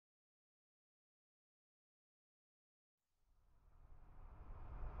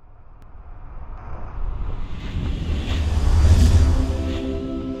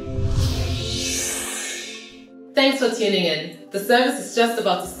tuning in. The service is just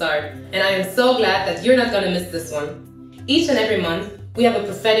about to start, and I am so glad that you're not going to miss this one. Each and every month, we have a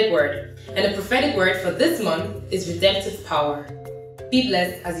prophetic word, and the prophetic word for this month is redemptive power. Be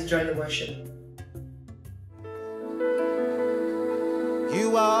blessed as you join the worship.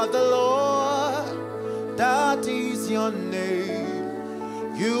 You are the Lord, that is your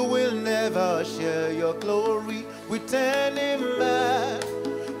name. You will never share your glory with any man.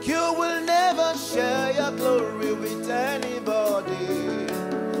 You will never share your glory with anybody.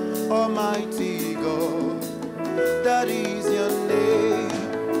 Almighty God, that is your name.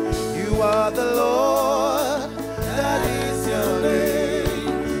 You are the Lord, that is your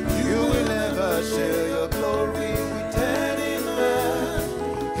name. You will never share your glory with any man.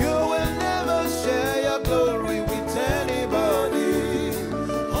 You will never share your glory with anybody.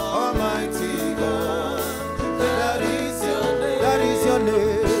 Almighty God, that is your name. That is your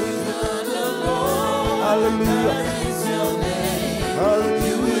name. Hallelujah. That is your name. Hallelujah.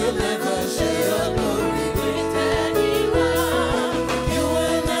 You will never share your glory with anyone. You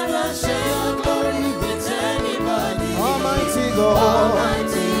will never share your glory with anybody. Almighty God.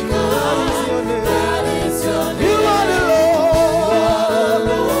 Almighty God. That is your name. That is your name. You are the Lord. You are the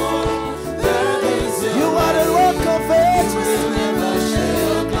Lord. That is your name. You are the Lord of faith. You will never share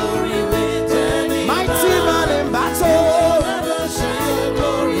your glory with anyone. Mighty man in battle. You will never share your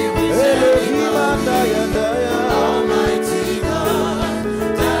glory with anyone. Almighty God,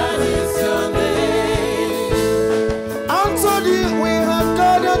 that is your name. Unto thee we have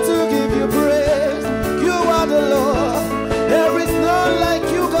gathered to give you praise. You are the Lord, there is none like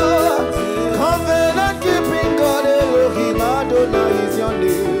you, God. Covenant keeping God, Elohim Adonai is your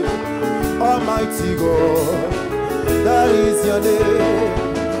name. Almighty God, that is your name.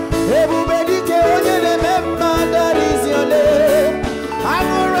 Everybody can remember that is your name.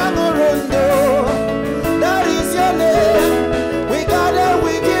 That is your name. We gather,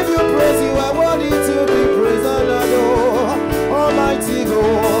 we give you praise. You are worthy to be praised and adored. Almighty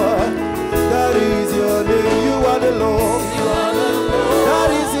God, that is your name. You are the Lord. You are the Lord. That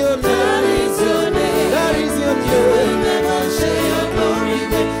is your name. That is your name. That is your name. You will never share your glory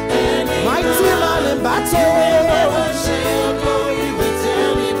with anyone. Mighty man in battle. You will never share your glory with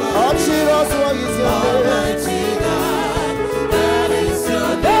anyone. Oh, Jesus, what is your name? Almighty God, that is your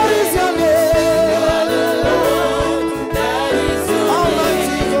name. That is your name.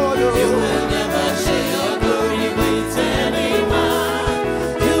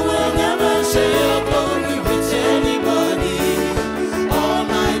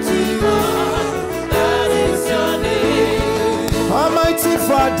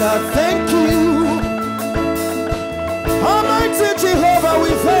 Father, thank you. Almighty Jehovah,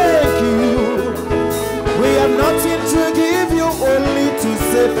 we thank you. We have nothing to give you, only to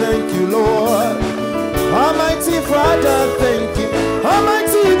say thank you, Lord. Almighty Father, thank you.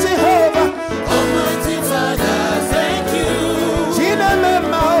 Almighty Jehovah, Almighty Father, thank you.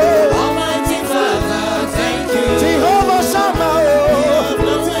 Almighty Father, thank you. Jehovah Shammah, we have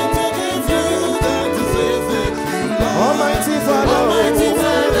nothing to give you than to say thank you, Lord. Almighty Father, Almighty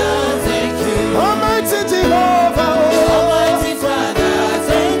Father, thank you. Almighty Jehovah, Almighty Father,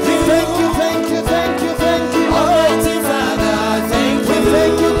 thank you. Thank you, thank you, thank you, thank you. Almighty Father, thank you. We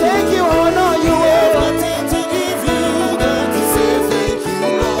thank you, honor you. We have nothing to give you than to say thank you,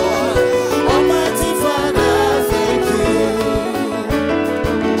 Lord. Almighty Father, thank you.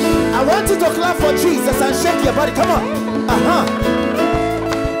 I want you to clap for Jesus and shake your body. Come on.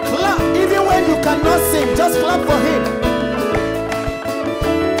 Clap. Even when you cannot sing, just clap for him.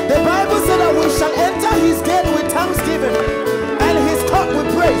 The Bible said that we shall enter his gate with thanksgiving and his court with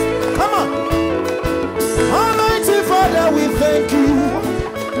praise. Come on. Almighty Father, we thank you.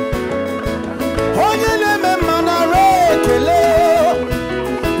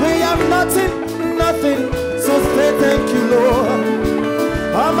 We have nothing, so say thank you, Lord.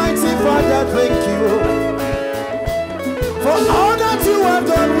 Almighty Father, thank you. For all that you have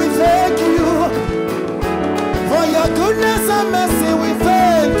done, we thank you. For your goodness and mercy, we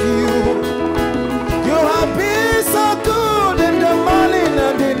thank you. You have been so good in the morning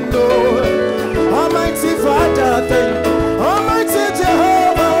and in noon. Almighty Father, thank you. Almighty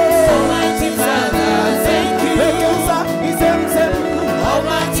Jehovah, Almighty Father, thank you.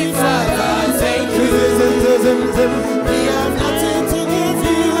 Almighty Father, thank you. We have nothing to give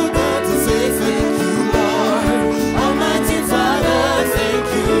you but to say thank you, Lord. Almighty Father, thank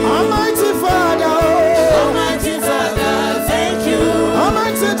you. Almighty Father, Almighty Father, thank you.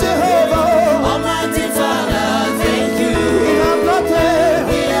 Almighty Jehovah, Almighty Father, thank you. We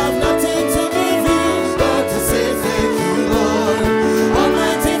have nothing to give you but to say thank you, Lord.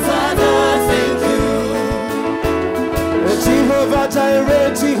 Almighty Father, thank you. Jireh,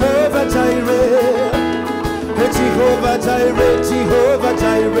 Jehovah Jireh. Jehovah Jireh, Jehovah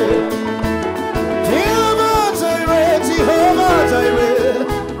Jireh. Jehovah Jireh, Jehovah Jireh.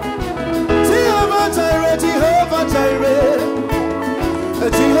 Jehovah Jireh, Jehovah Jireh.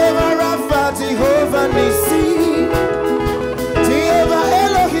 Jehovah Rapha, Jehovah Nissi. Jehovah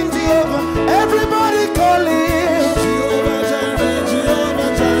Elohim, Jehovah. Everybody call him Jehovah Jireh, Jehovah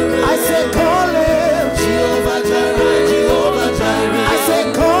Jireh. I say call him Jehovah Jireh, Jehovah Jireh. I say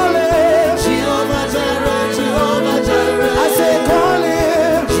call him Jehovah Jireh, Jehovah Jireh. I say call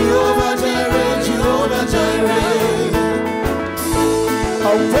him Jehovah Jireh, Jehovah Jireh.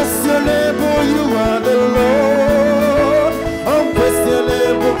 Unquestionable, you are the Lord.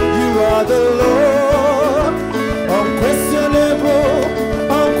 Unquestionable, you are the Lord. Unquestionable,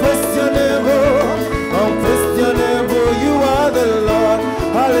 unquestionable, unquestionable, you are the Lord.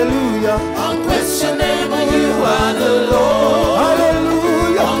 Hallelujah. Unquestionable, you are the Lord.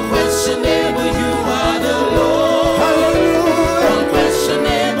 Hallelujah. Unquestionable, you are the Lord. Hallelujah.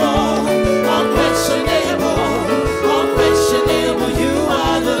 Unquestionable, unquestionable, unquestionable, you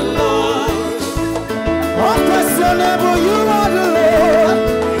are the Lord. Unquestionable, you are the Lord.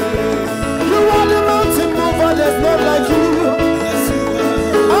 You are the mountain mover, there's none like you.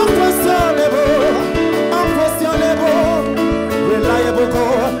 Unquestionable, unquestionable, reliable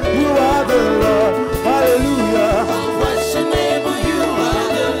God, you are the Lord. Hallelujah. Unquestionable, you are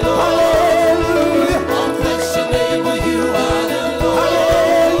the Lord. Hallelujah. Unquestionable, you are the Lord.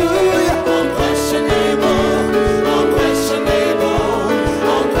 Hallelujah. Unquestionable, unquestionable,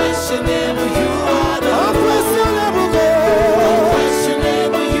 unquestionable, you are the Lord. Unquestionable God.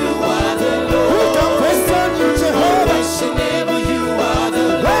 Unquestionable, you are the Who Lord. can question you, Jehovah? Unquestionable, you are the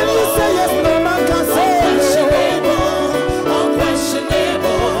Lord. When you say yes, no man can say no. Unquestionable,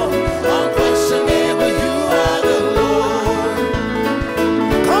 unquestionable, unquestionable, you are the Lord.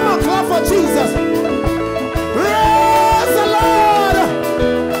 Come on, clap for Jesus. Praise the Lord.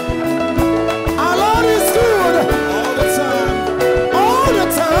 Our Lord is good. All the time. All the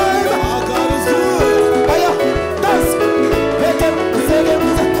time. Our God is good. Oh yeah, dance. Make him, sing him,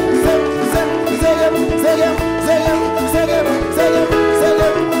 sing him, sing him, sing him, sing him, sing him, sing him,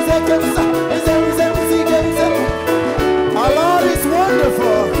 sing him, sing him, sing him, sing him. Our Lord is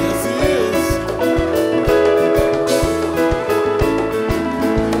wonderful. Yes, He is.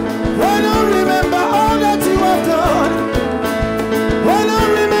 When I remember all that you have done, when I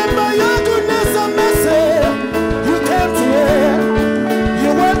remember your goodness and mercy, you came to end. You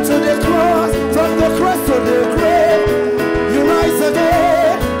went to the cross, from the cross to the grave. You rise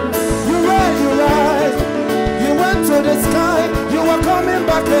again. You rise, you rise. You went to the sky. You are coming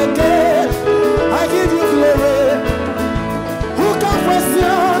back again. I give you glory. Who can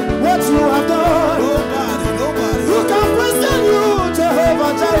question what you have done? Nobody, nobody. Who can question you,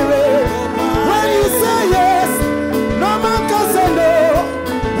 Jehovah Jireh? When you say yes, no man can say no.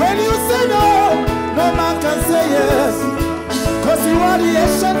 When you say no, no man can say yes. Cause you are the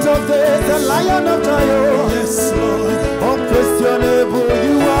ancient of days, the Lion of Zion. Yes, Lord. Unquestionable,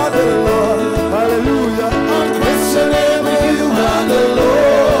 you are the Lord. Hallelujah. Unquestionable, you are the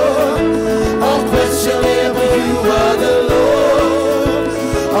Lord. Unquestionable, you are the Lord.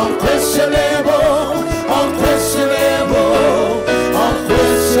 Unquestionable, unquestionable,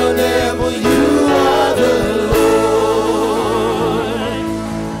 unquestionable, you are the Lord.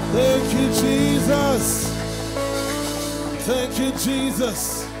 Thank you, Jesus. Thank you, Jesus.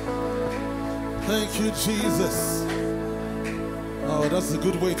 Thank you, Jesus. Oh, that's a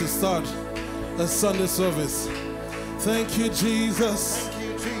good way to start a Sunday service. Thank you, Jesus. Thank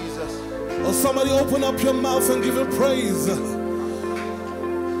you, Jesus. Oh, somebody open up your mouth and give him praise.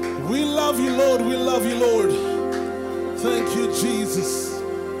 We love you, Lord. We love you, Lord. Thank you, Jesus.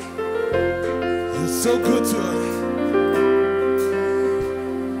 You're so good to us.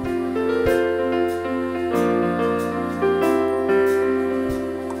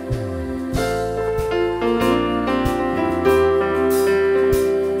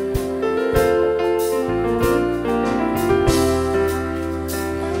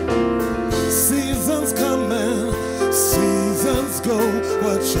 Seasons come and seasons go,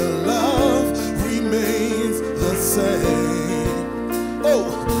 but your love remains the same. Oh,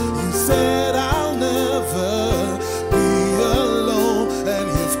 you said I'll never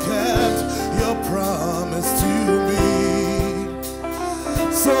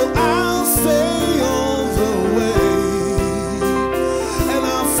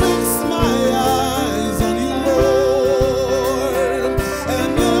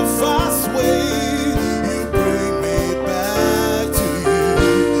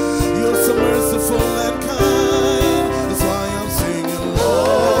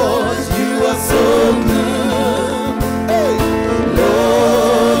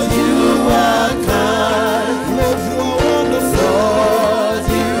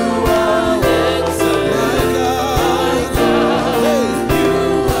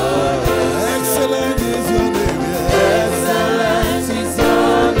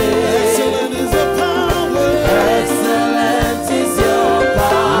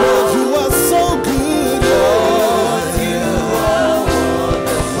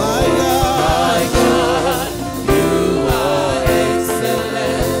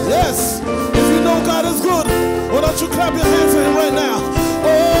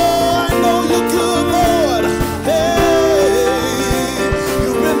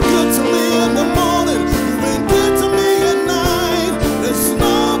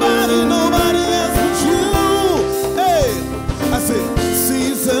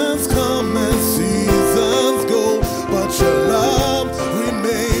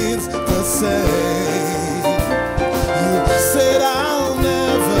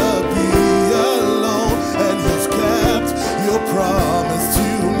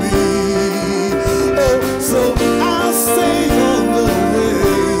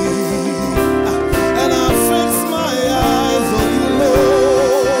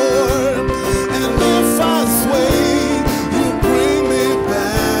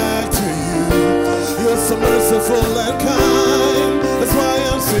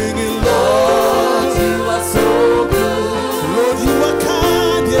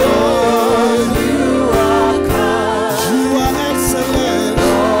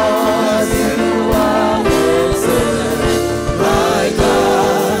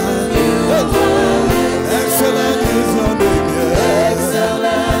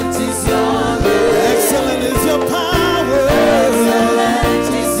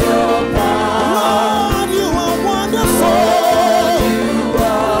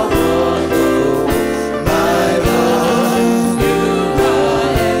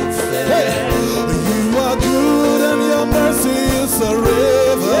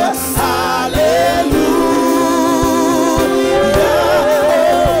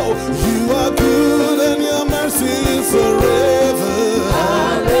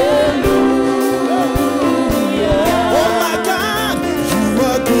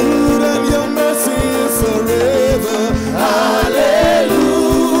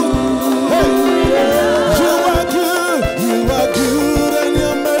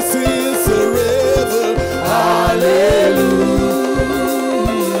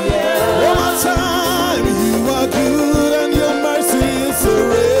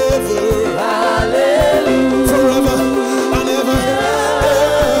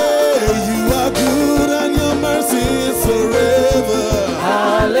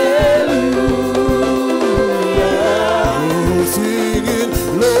singing,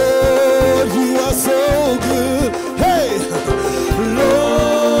 Lord, you are so good. Hey,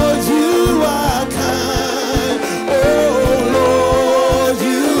 Lord, you are kind. Oh, Lord,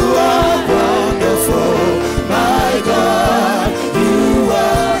 you are wonderful. My God, you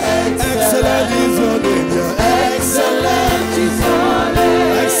are excellent is your name. Excellent is your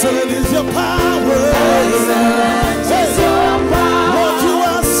name. Excellent is your power. Excellent is your power. Lord, you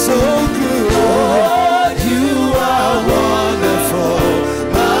are so good. Lord, you are wonderful.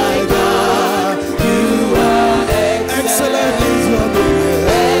 My God, you are excellent is your name.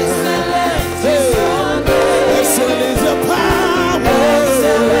 Excellent is your name. Excellent is your power.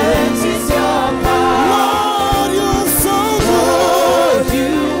 Excellent is your power. Lord, you are so good. Lord,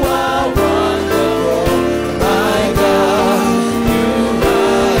 you are wonderful. My God, you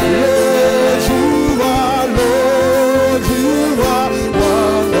are excellent. Lord, you are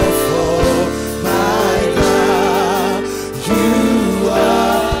wonderful. My God, you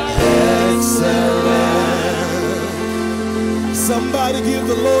are excellent. Somebody give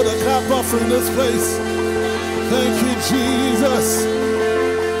the Lord a clap offering in this place. Thank you, Jesus.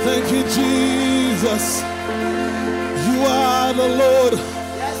 Thank you, Jesus. You are the Lord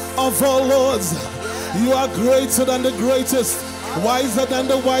of all lords. You are greater than the greatest, wiser than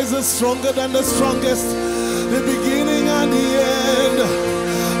the wisest, stronger than the strongest, the beginning and the end.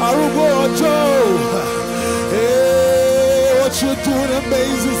 Arugo Ojo. Hey, what you're doing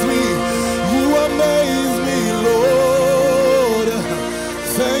amazes me. You amaze me, Lord.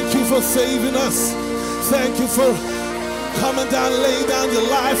 Thank you for saving us. Thank you for coming down, laying down your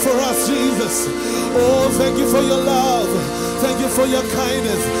life for us, Jesus. Oh, thank you for your love. Thank you for your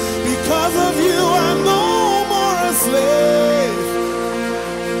kindness. Because of you, I'm no more a slave.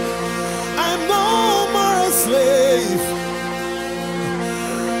 I'm no more a slave.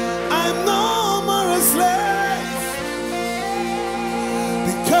 I'm no more a slave.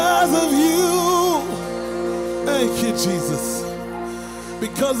 Because of you. Thank you, Jesus.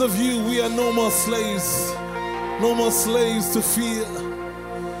 Because of you, we are no more slaves. No more slaves to fear.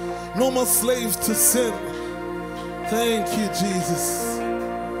 No more slaves to sin. Thank you, Jesus.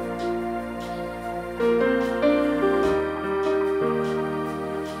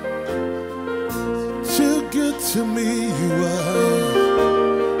 Too good to me, you are.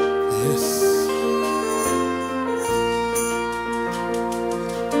 Yes.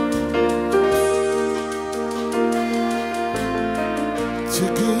 Too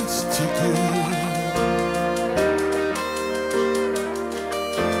good, too good.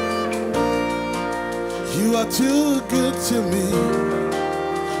 You are too good to me.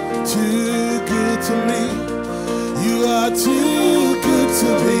 Too good to me. You are too good to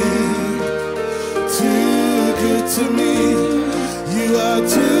me. Too good to me. You are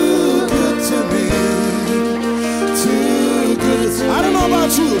too good to me. Too good. I don't know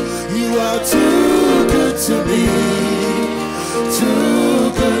about you. You are too good to me.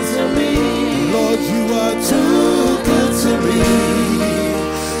 Too good to me. Lord, you are too good to me.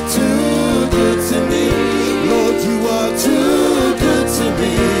 Too good to me. Lord, you are too good to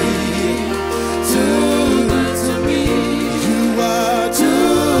me. Too good to me. You are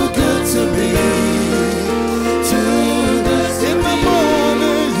too good to me. Too good to me. In the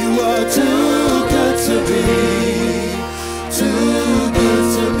morning, you are too good to me. Too good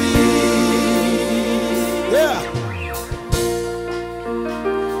to me. Yeah.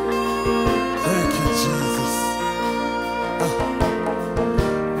 Thank you, Jesus.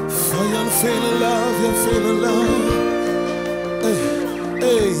 For your unfailing love, your failing love. Hey,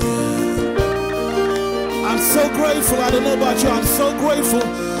 hey. I'm so grateful. I don't know about you. I'm so grateful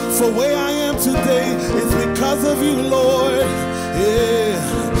for where I am today. It's because of you, Lord. Yeah.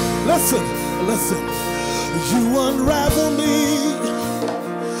 Listen, listen. You unravel me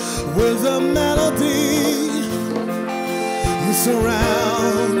with a melody. You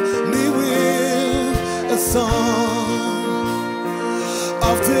surround me with a song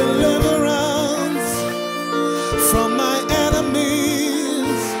of deliverance from my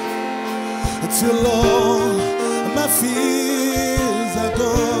enemies, till all my fears are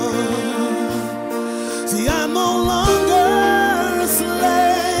gone. See, I'm no longer a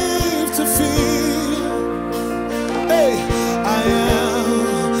slave to fear. Hey, I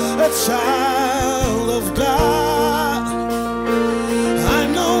am a child of God. I'm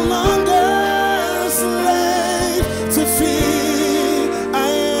no longer a slave to fear. I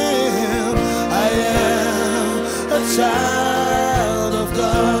am a child of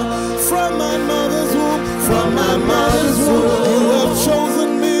God. From my mother's womb, from my mother's womb, you have chosen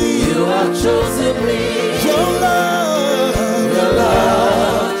me. You have chosen me. Your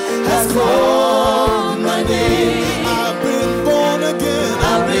love has called my name. I've been born again.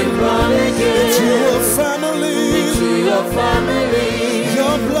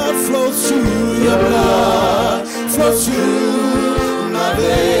 blood flows through my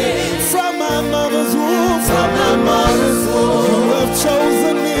veins. From my mother's womb, you have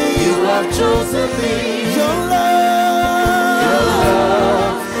chosen me. You have chosen me. Your love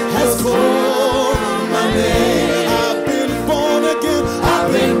has called my name. I've been born again. I've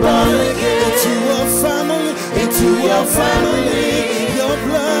been born again. Into a family. Into your family. Your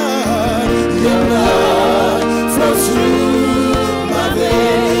blood flows through my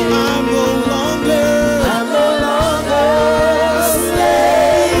veins. I'm no longer a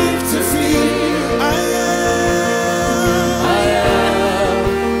slave to fear. I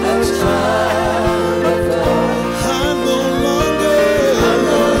am a child of God. I'm no longer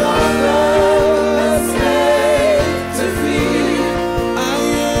a slave to fear. I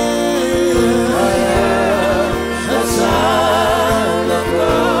am a child of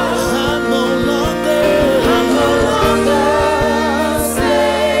God. I'm no longer a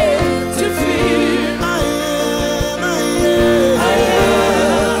slave to fear. I am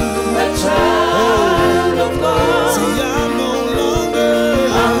a child of God. See, I'm no longer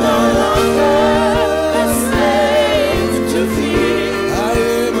a slave to fear. I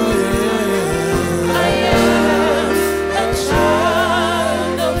am I am a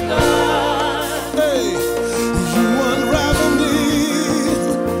child of God. Hey, you unravel me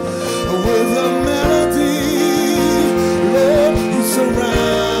with a melody. Lord, you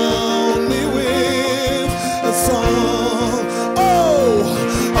surround me with a song,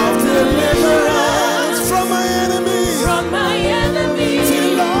 of deliverance from my enemies. From my enemies,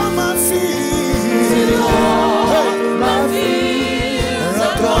 Till all my fears, my fears are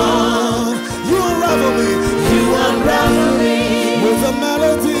are gone. gone. You unravel me You unravel me with a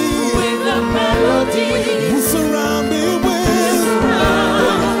melody. with a melody. You surround me with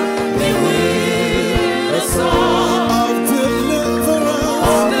Surround me with a song of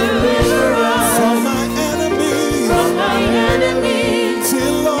deliverance deliverance from my enemies. from my enemies.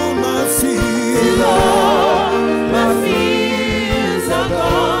 Till all my Till fears. all my fears are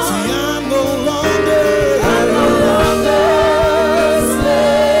gone. See, I'm no longer I'm no longer a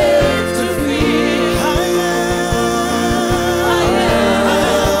slave to fear. I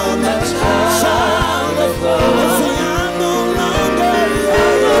am a child of God. See, I'm no longer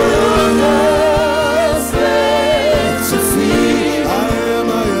a slave to fear. I am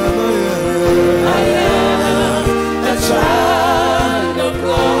I am a child of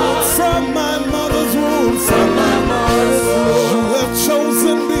God. from my mother's womb. From my mother's womb, You have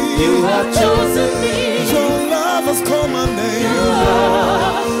chosen me. you have chosen me. Your love has called my name.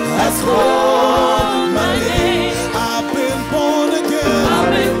 Has called my name. I've been born again I've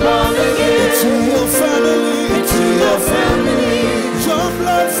been born again to your family. to your family. Your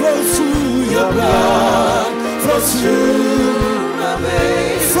blood flows through. Your blood Flows through my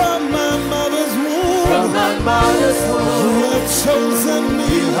veins. from my mother's womb. From my mother's womb, You have chosen me.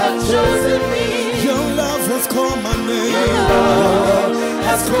 you have chosen me. Your love has called my name. Love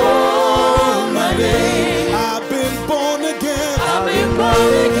has called my name. I've been born again I've been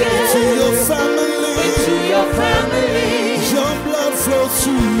born again to your family. into your family. Your blood flows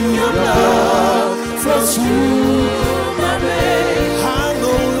through. Your blood flows through my veins. I'm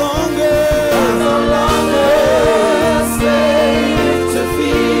no longer I'm no longer a slave to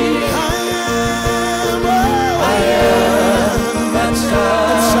fear. I am a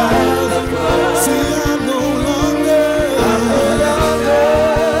child of God. See, I'm no longer a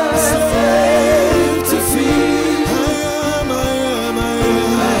slave to fear.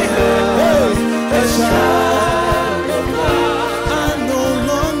 I am A child of God. I'm no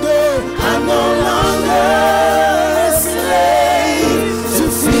longer I'm no longer a slave to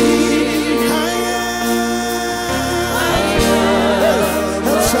fear. I I am am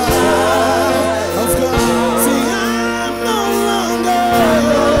a child of God. See, I'm no longer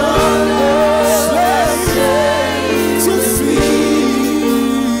slave to fear.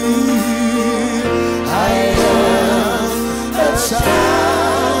 I am A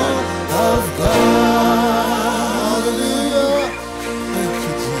child of God. Hallelujah. Thank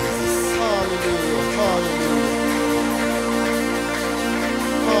you, Jesus. Hallelujah. Hallelujah.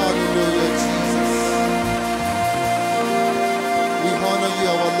 Hallelujah, Jesus. We honor you,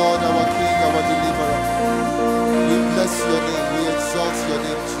 our Lord, our King, our deliverer. We bless your name. We exalt your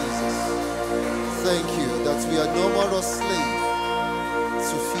name, Jesus. Thank you that we are no more a slave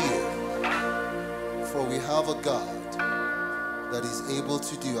to fear, for we have a God that is able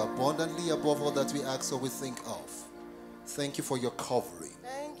to do abundantly above all that we ask or we think of. Thank you for your covering.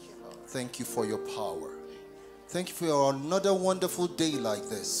 Thank you for your power. Thank you for another wonderful day like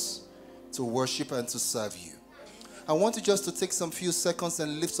this to worship and to serve you. I want you just to take some few seconds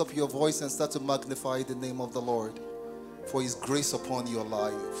and lift up your voice and start to magnify the name of the Lord for his grace upon your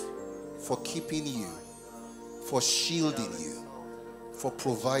life, for keeping you, for shielding you, for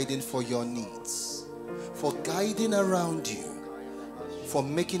providing for your needs, for guiding around you, for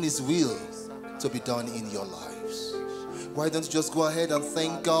making his will to be done in your lives. Why don't you just go ahead and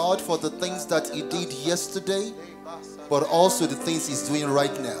thank God for the things that he did yesterday, but also the things he's doing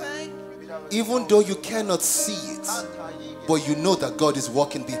right now. Even though you cannot see it, but you know that God is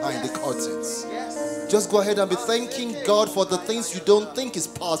working behind the curtains. Just go ahead and be thanking God for the things you don't think is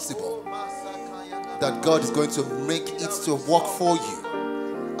possible, that God is going to make it to work for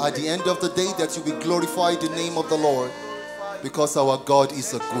you. At the end of the day, that you will glorify the name of the Lord, because our God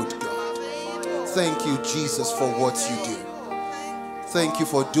is a good God. Thank you, Jesus, for what you do. Thank you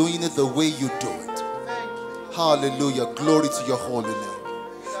for doing it the way you do it. Hallelujah. Glory to your holy name.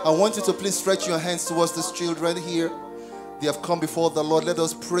 I want you to please stretch your hands towards these children here. They have come before the Lord. Let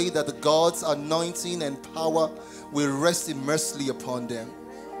us pray that the God's anointing and power will rest immensely upon them.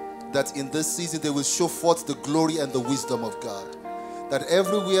 That in this season they will show forth the glory and the wisdom of God. That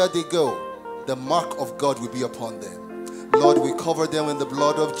everywhere they go, the mark of God will be upon them. Lord, we cover them in the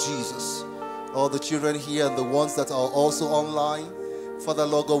blood of Jesus. All the children here and the ones that are also online. Father,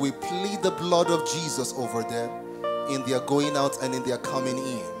 Lord God, we plead the blood of Jesus over them in their going out and in their coming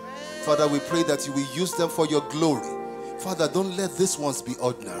in. Father, we pray that you will use them for your glory. Father, don't let these ones be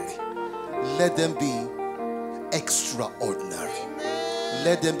ordinary. Let them be extraordinary.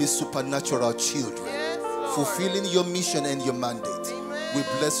 Let them be supernatural children, fulfilling your mission and your mandate. We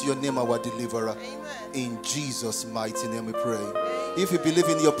bless your name, our deliverer. In Jesus' mighty name we pray. If you believe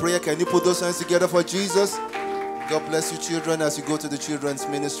in your prayer, can you put those hands together for Jesus? God bless you, children, as you go to the children's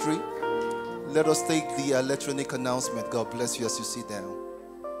ministry. Let us take the electronic announcement. God bless you as you sit down.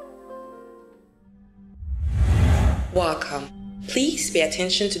 Welcome. Please pay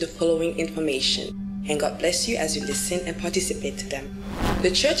attention to the following information, and God bless you as you listen and participate to them.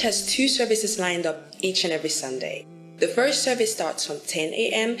 The church has 2 services lined up each and every Sunday. The first service starts from 10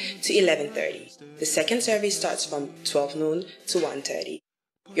 a.m. to 11:30. The second service starts from 12 noon to 1:30.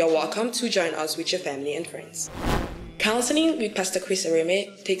 You're welcome to join us with your family and friends. Counseling with Pastor Chris Ereme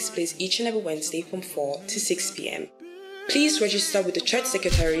takes place each and every Wednesday from 4 to 6 p.m. Please register with the church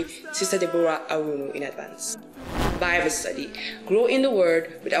secretary, Sister Deborah Arunu, in advance. Bible study. Grow in the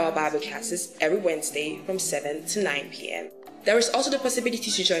Word with our Bible classes every Wednesday from 7 to 9 p.m. There is also the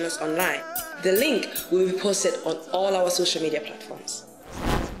possibility to join us online. The link will be posted on all our social media platforms.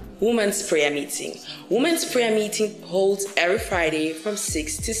 Women's Prayer Meeting. Women's Prayer Meeting holds every Friday from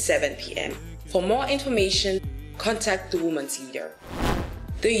 6 to 7 p.m. For more information, contact the Women's Leader.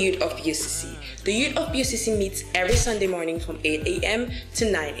 The Youth of BOCC. The Youth of BOCC meets every Sunday morning from 8 a.m. to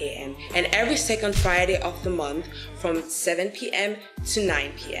 9 a.m. and every second Friday of the month from 7 p.m. to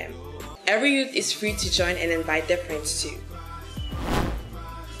 9 p.m. Every youth is free to join and invite their friends too.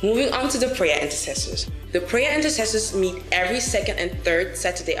 Moving on to the Prayer Intercessors. The Prayer Intercessors meet every second and third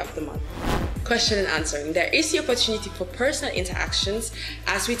Saturday of the month. Question and answering. There is the opportunity for personal interactions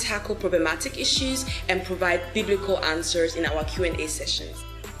as we tackle problematic issues and provide biblical answers in our Q&A sessions.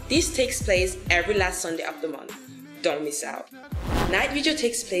 This takes place every last Sunday of the month. Don't miss out. Night vigil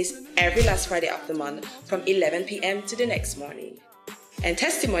takes place every last Friday of the month from 11 p.m. to the next morning. And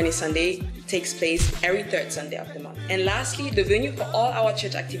Testimony Sunday takes place every third Sunday of the month. And lastly, the venue for all our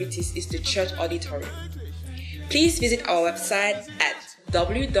church activities is the church auditorium. Please visit our website at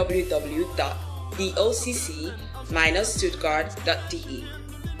www.bocc-stuttgart.de.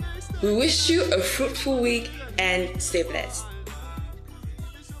 We wish you a fruitful week and stay blessed.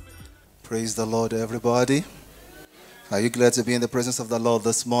 Praise the Lord, everybody. Are you glad to be in the presence of the Lord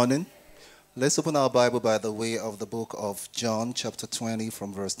this morning? Let's open our Bible by the way of the book of John, chapter 20,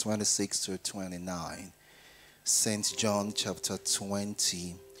 from verse 26 to 29. St. John, chapter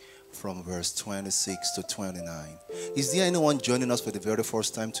 20, from verse 26 to 29. Is there anyone joining us for the very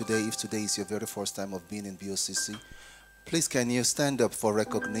first time today? If today is your very first time of being in BOCC, please can you stand up for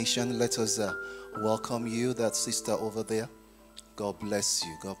recognition? Let us welcome you, that sister over there. God bless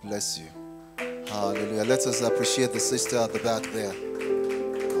you. God bless you. Hallelujah. Let us appreciate the sister at the back there.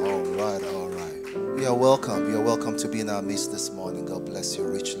 All right, all right. You are welcome. You are welcome to be in our midst this morning. God bless you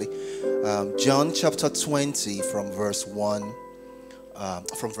richly. John chapter 20 from verse 1.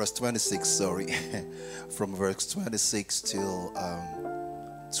 From verse 26, sorry. From verse 26 till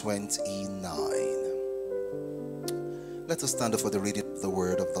 29. Let us stand up for the reading of the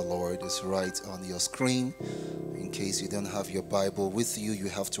word of the Lord. It's right on your screen. In case you don't have your Bible with you, you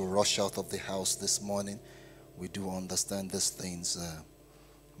have to rush out of the house this morning. We do understand these things,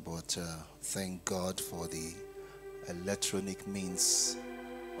 but thank God for the Electronic means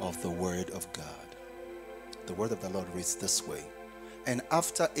of the word of God. The word of the Lord reads this way. And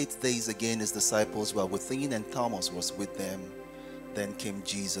after 8 days again his disciples were within, and Thomas was with them. Then came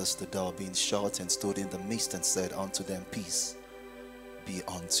Jesus, the door being shut, and stood in the midst, and said unto them, Peace be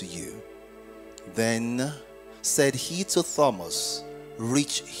unto you. Then said he to Thomas,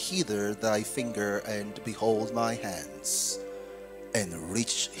 Reach hither thy finger, and behold my hands, and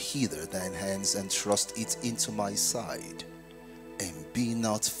reach hither thine hands, and thrust it into my side, and be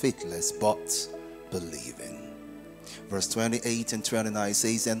not faithless, but believing. Verse 28 and 29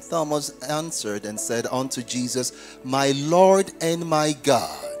 says, And Thomas answered and said unto Jesus, My Lord and my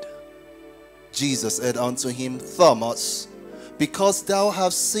God. Jesus said unto him, Thomas, because thou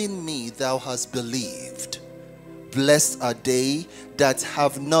hast seen me, thou hast believed. Blessed are they that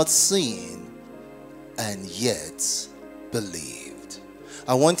have not seen, and yet believed.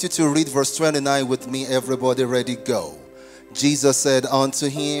 I want you to read verse 29 with me. Everybody ready, go. Jesus said unto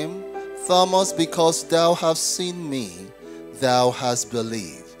him, Thomas, because thou hast seen me, thou hast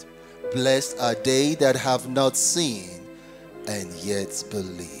believed. Blessed are they that have not seen, and yet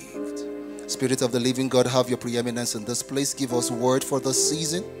believed. Spirit of the living God, have your preeminence in this place. Give us word for this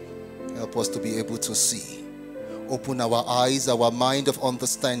season. Help us to be able to see. Open our eyes, our mind of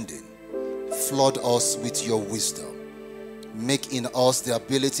understanding. Flood us with your wisdom. Make in us the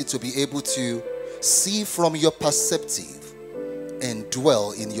ability to be able to see from your perspective and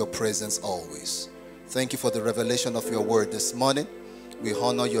dwell in your presence always. Thank you for the revelation of your word this morning. We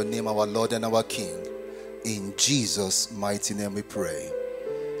honor your name, our Lord and our King. In Jesus' mighty name we pray.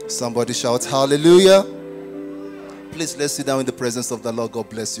 Somebody shout hallelujah. Please, let's sit down in the presence of the Lord. God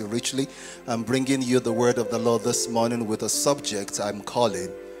bless you richly. I'm bringing you the word of the Lord this morning with a subject I'm calling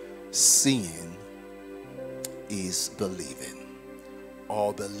Seeing is Believing,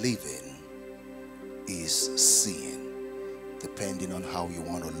 or Believing is Seeing, depending on how you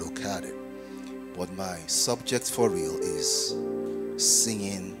want to look at it. But my subject for real is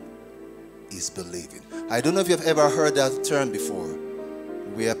Seeing is Believing. I don't know if you've ever heard that term before,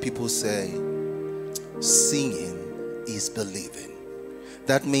 where people say seeing is believing.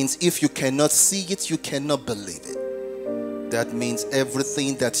 That means if you cannot see it, you cannot believe it. That means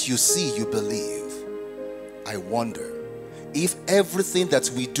everything that you see, you believe. I wonder if everything that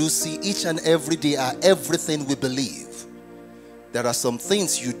we do see each and every day are everything we believe. There are some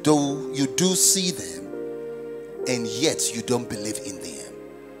things you do see them, and yet you don't believe in them.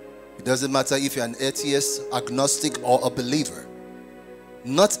 It doesn't matter if you're an atheist, agnostic, or a believer.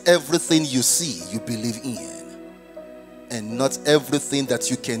 Not everything you see you believe in, and not everything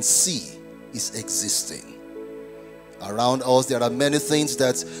that you can see is existing. Around us there are many things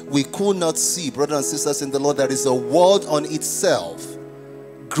that we could not see. Brothers and sisters in the Lord, there is a world on itself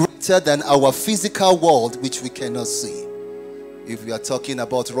greater than our physical world which we cannot see. If we are talking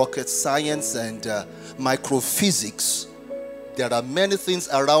about rocket science and microphysics, there are many things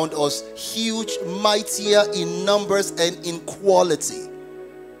around us huge, mightier in numbers and in quality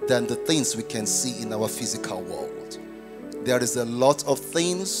than the things we can see in our physical world. There is a lot of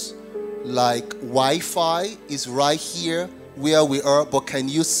things like Wi-Fi is right here where we are, but can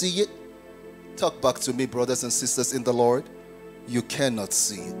you see it? Talk back to me, brothers and sisters in the Lord. You cannot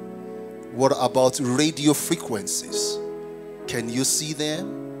see it. What about radio frequencies? Can you see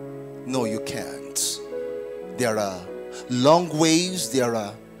them? No, you can't. There are long waves, there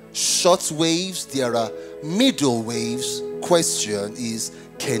are short waves, there are middle waves. Question is,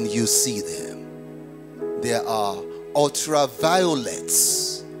 can you see them? There are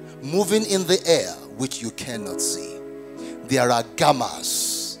ultraviolets moving in the air which you cannot see. There are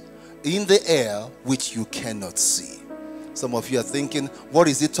gammas in the air which you cannot see. Some of you are thinking, what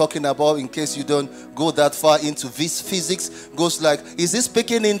is he talking about? In case you don't go that far into this physics, goes like, is he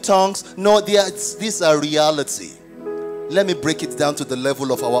speaking in tongues? No, these are reality. Let me break it down to the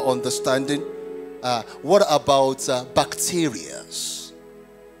level of our understanding. What about bacteria?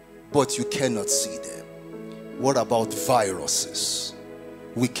 But you cannot see them. What about viruses?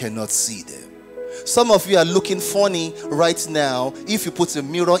 We cannot see them. Some of you are looking funny right now if you put a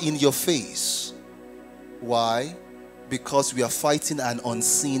mirror in your face. Why? Because we are fighting an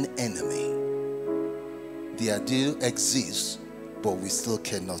unseen enemy. They do exist, but we still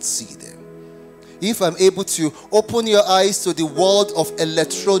cannot see them. If I'm able to open your eyes to the world of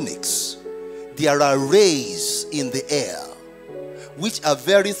electronics, there are rays in the air which are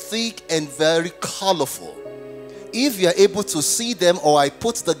very thick and very colorful. If you're able to see them, or I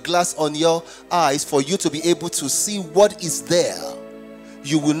put the glass on your eyes for you to be able to see what is there,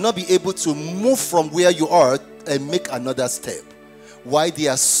 you will not be able to move from where you are and make another step. Why?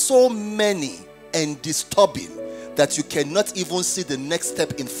 There are so many and disturbing that you cannot even see the next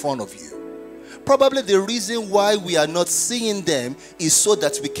step in front of you. Probably the reason why we are not seeing them is so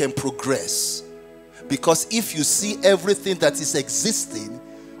that we can progress. Because if you see everything that is existing,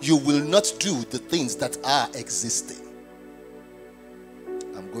 you will not do the things that are existing.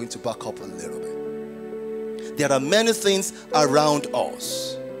 I'm going to back up a little bit. There are many things around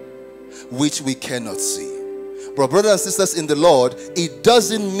us which we cannot see. But brothers and sisters in the Lord, it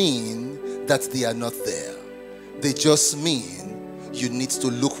doesn't mean that they are not there. They just mean you need to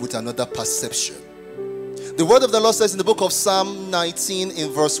look with another perception. The word of the Lord says in the book of Psalm 19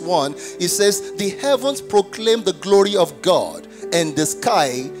 in verse 1, it says, the heavens proclaim the glory of God, and the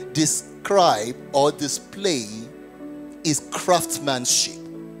sky describe or display his craftsmanship.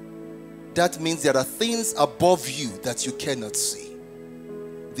 That means there are things above you that you cannot see.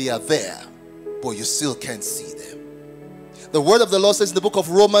 They are there, but you still can't see them. The word of the Lord says in the book of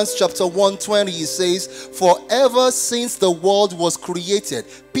Romans chapter 1:20, it says, for ever since the world was created,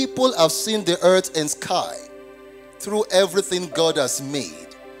 people have seen the earth and sky. Through everything God has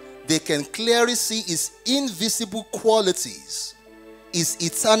made, they can clearly see his invisible qualities, his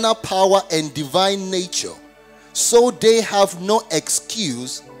eternal power and divine nature. So they have no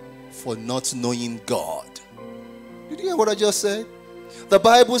excuse for not knowing God. Did you hear what I just said? The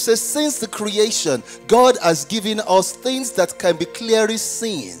Bible says since the creation, God has given us things that can be clearly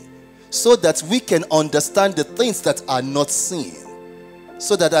seen, so that we can understand the things that are not seen.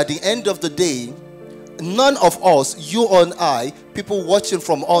 So that at the end of the day, none of us, you and I, people watching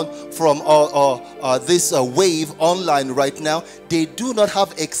from this wave online right now, they do not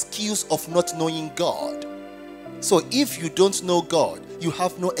have excuse of not knowing God. So if you don't know God, you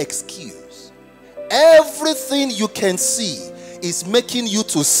have no excuse. Everything you can see is making you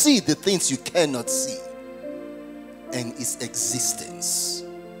to see the things you cannot see, and its existence.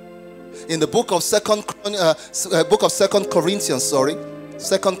 In the book of Second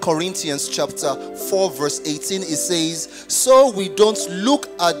Corinthians chapter 4 verse 18, it says, so we don't look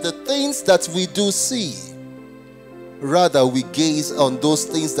at the things that we do see, rather we gaze on those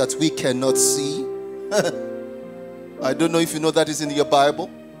things that we cannot see. I don't know if you know that is in your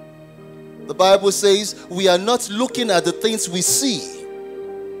Bible. The Bible says we are not looking at the things we see,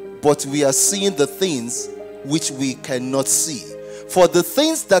 but we are seeing the things which we cannot see. For the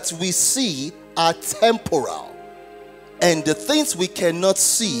things that we see are temporal, and the things we cannot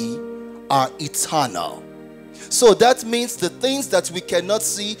see are eternal. So that means the things that we cannot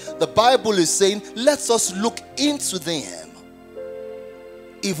see, the Bible is saying, let us look into them,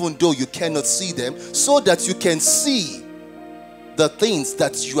 even though you cannot see them, so that you can see the things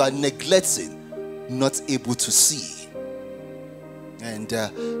that you are neglecting, not able to see. And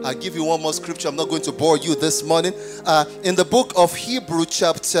I'll give you one more scripture. I'm not going to bore you this morning. In the book of Hebrews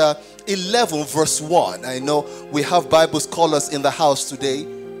chapter 11 verse 1. I know we have Bible scholars in the house today,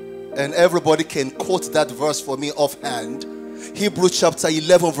 and everybody can quote that verse for me offhand. Hebrews chapter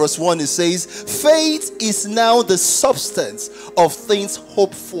 11 verse 1, it says, faith is now the substance of things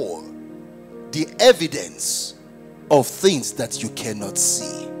hoped for, the evidence of things that you cannot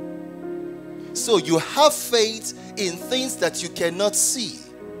see. So you have faith in things that you cannot see.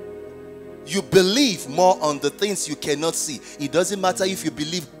 You believe more on the things you cannot see. It doesn't matter if you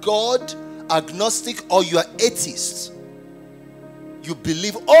believe God, agnostic, or you are atheist. You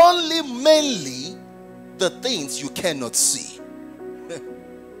believe only mainly the things you cannot see.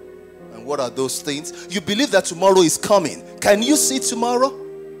 And what are those things? You believe that tomorrow is coming. Can you see tomorrow?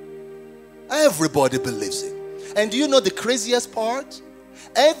 Everybody believes it. And do you know the craziest part?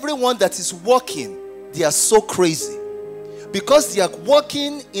 Everyone that is working, they are so crazy. Because they are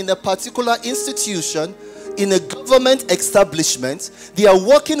working in a particular institution, in a government establishment, they are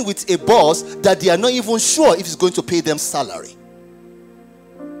working with a boss that they are not even sure if he's going to pay them salary.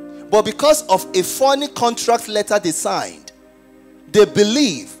 But because of a funny contract letter they signed, they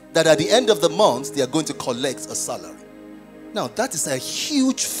believe that at the end of the month, they are going to collect a salary. Now, that is a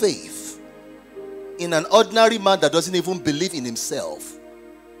huge faith in an ordinary man that doesn't even believe in himself.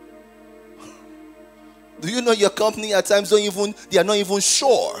 Do you know your company at times they are not even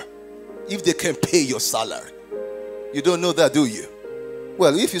sure if they can pay your salary? You don't know that, do you?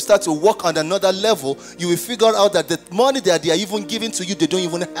 Well, if you start to work on another level, you will figure out that the money that they are even giving to you, they don't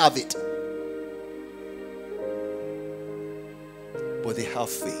even have it. But they have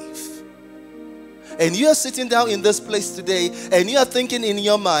faith. And you are sitting down in this place today, and you are thinking in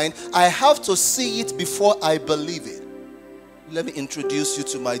your mind, I have to see it before I believe it. Let me introduce you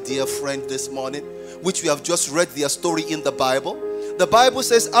to my dear friend this morning, which we have just read their story in the Bible. The Bible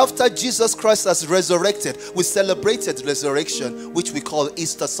says after Jesus Christ has resurrected, we celebrated resurrection, which we call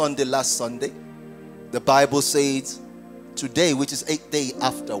Easter Sunday last Sunday. The Bible says today, which is 8th day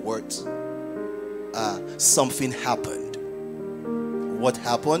afterwards, something happened. What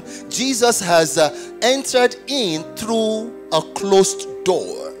happened? Jesus has entered in through a closed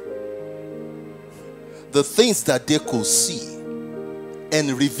door. The things that they could see,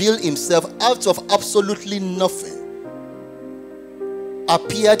 and reveal himself out of absolutely nothing,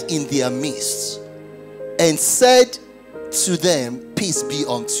 appeared in their midst and said to them, peace be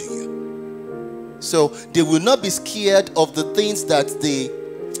unto you. So they will not be scared of the things that they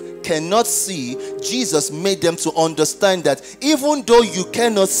cannot see. Jesus made them to understand that even though you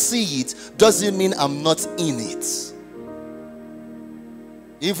cannot see it, doesn't mean I'm not in it.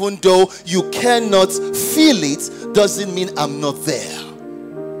 Even though you cannot feel it, doesn't mean I'm not there.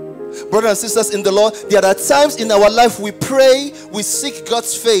 Brothers and sisters in the Lord, there are times in our life we pray, we seek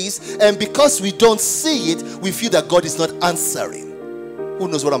God's face, and because we don't see it, we feel that God is not answering. Who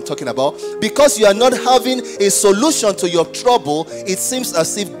knows what I'm talking about? Because you are not having a solution to your trouble, it seems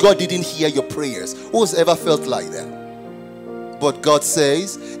as if God didn't hear your prayers. Who's ever felt like that? But God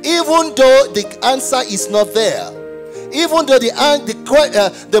says, even though the answer is not there, even though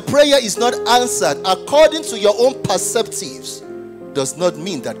the prayer is not answered according to your own perceptives, does not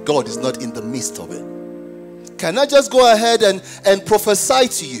mean that God is not in the midst of it. Can I just go ahead and prophesy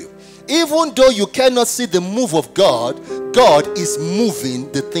to you? Even though you cannot see the move of God, God is moving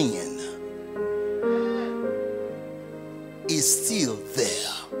the thing. Is still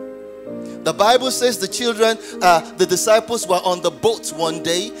there. The Bible says the children, the disciples were on the boat one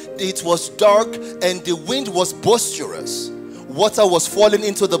day. It was dark and the wind was boisterous. Water was falling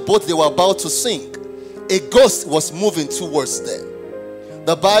into the boat. They were about to sink. A ghost was moving towards them.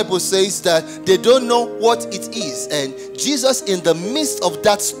 The Bible says that they don't know what it is, and Jesus in the midst of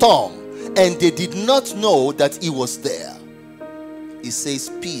that storm, and they did not know that he was there. He says,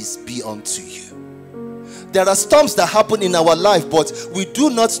 peace be unto you. There are storms that happen in our life, but we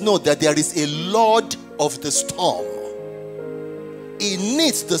do not know that there is a Lord of the storm. He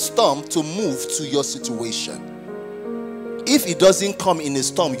needs the storm to move to your situation. If he doesn't come in a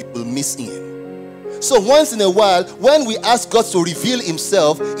storm, you will miss him. So once in a while, when we ask God to reveal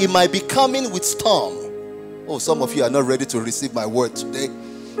himself, he might be coming with storm. Oh, some of you are not ready to receive my word today.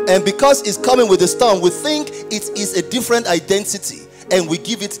 And because it's coming with a storm, we think it is a different identity and we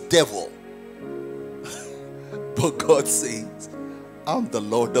give it devil. But God says, I'm the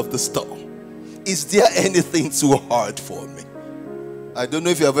Lord of the storm. Is there anything too hard for me? I don't know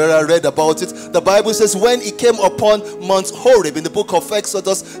if you have ever read about it. The Bible says when he came upon Mount Horeb in the book of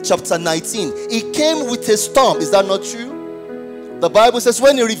Exodus chapter 19, he came with a storm. Is that not true? The Bible says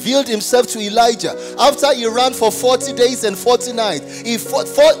when he revealed himself to Elijah, after he ran for 40 days and 40 nights,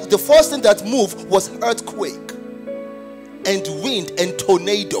 the first thing that moved was earthquake and wind and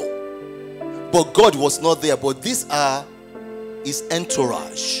tornado. But God was not there. But these are his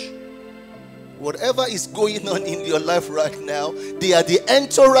entourage. Whatever is going on in your life right now, they are the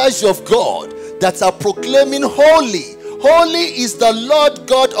entourage of God that are proclaiming holy. Holy is the Lord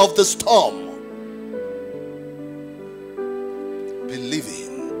God of the storm.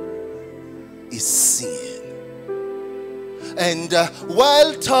 Believing is seeing. And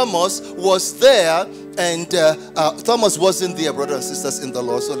while Thomas was there, and Thomas wasn't there, brothers and sisters in the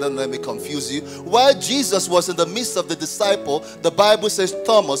Lord, so let me confuse you. While Jesus was in the midst of the disciple, the Bible says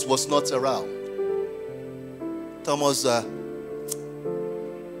Thomas was not around. Thomas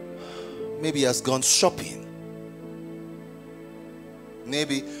maybe has gone shopping.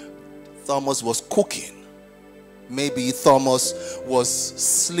 Maybe Thomas was cooking. Maybe Thomas was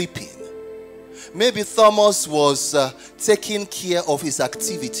sleeping. Maybe Thomas was taking care of his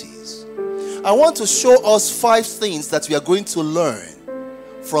activities. I want to show us 5 things that we are going to learn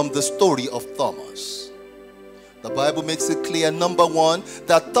from the story of Thomas. The Bible makes it clear, number 1,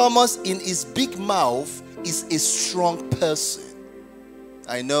 that Thomas in his big mouth is a strong person.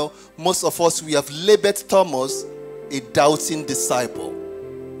 I know most of us, we have labeled Thomas a doubting disciple.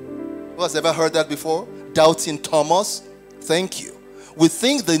 Who has ever heard that before? Doubting Thomas? Thank you. We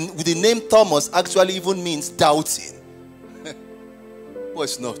think the name Thomas actually even means doubting. Well,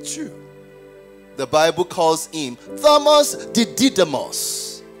 it's not true. The Bible calls him Thomas the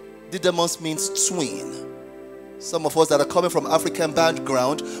Didymus. Didymus means twin. Some of us that are coming from African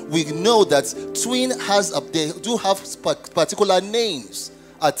background, we know that twin they do have particular names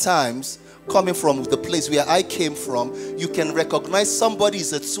at times. Coming from the place where I came from, you can recognize somebody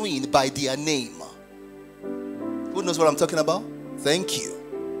is a twin by their name. Who knows what I'm talking about? Thank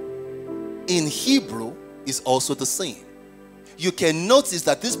you. In Hebrew, it's also the same. You can notice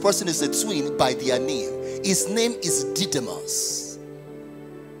that this person is a twin by their name. His name is Didymus.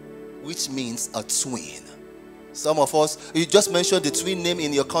 which means a twin. Some of us, you just mentioned the twin name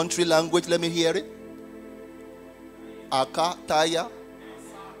in your country language. Let me hear it. Aka, Taya,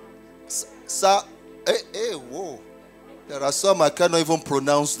 Sa, whoa. There are some I cannot even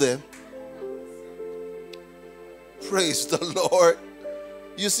pronounce them. Praise the Lord.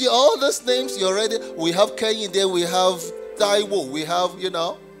 You see all those names you already, we have Kenya there, we have Taiwo, we have,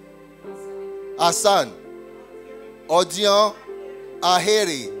 Asan, Odion,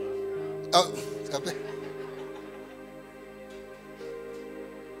 Aheri.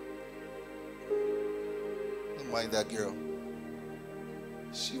 Don't mind that girl.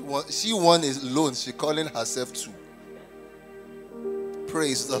 She won his loan. She calling herself two.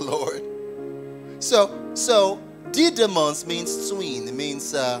 Praise the Lord. So Didymos means twin. It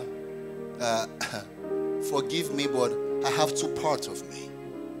means forgive me, but I have two parts of me.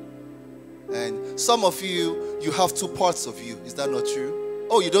 And some of you have two parts of you. Is that not true?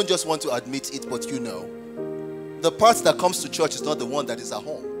 Oh, you don't just want to admit it, but you know. The part that comes to church is not the one that is at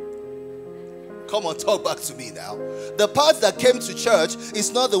home. Come on, talk back to me now. The part that came to church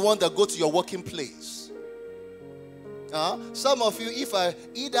is not the one that go to your working place. Some of you, if I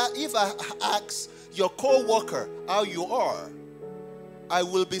ask your co-worker how you are, I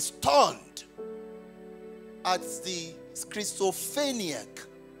will be stunned at the schizophrenic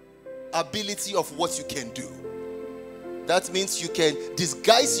ability of what you can do. That means you can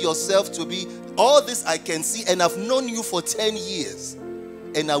disguise yourself to be all this I can see, and I've known you for 10 years.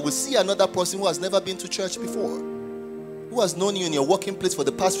 And I will see another person who has never been to church before, who has known you in your working place for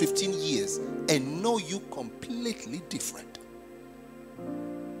the past 15 years and know you completely different.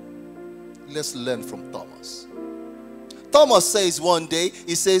 Let's learn from Thomas. Thomas says one day,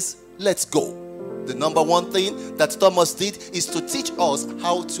 he says, let's go. The number one thing that Thomas did is to teach us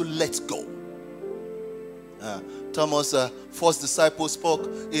how to let go. Thomas' first disciple spoke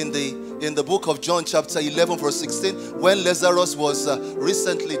in the book of John chapter 11 verse 16 when Lazarus was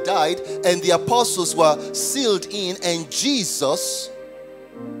recently died and the apostles were sealed in and Jesus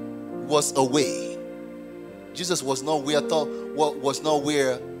was away. Jesus was not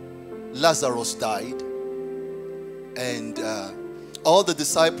where Lazarus died, and all the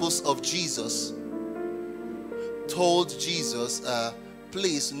disciples of Jesus told Jesus,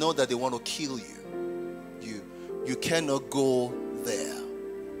 please know that they want to kill you. You cannot go there.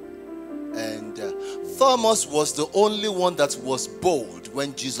 And Thomas was the only one that was bold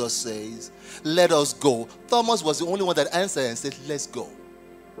when Jesus says, let us go. Thomas was the only one that answered and said, let's go.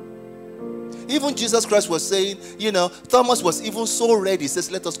 Even Jesus Christ was saying, Thomas was even so ready. He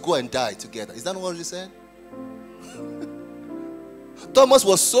says, let us go and die together. Is that what he said? Thomas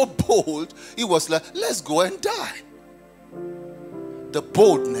was so bold. He was like, let's go and die. The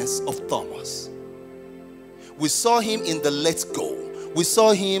boldness of Thomas. We saw him in the let's go. We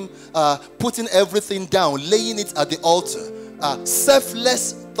saw him putting everything down, laying it at the altar.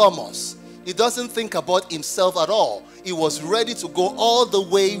 Selfless Thomas. He doesn't think about himself at all. He was ready to go all the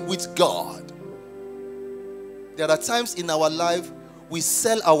way with God. There are times in our life we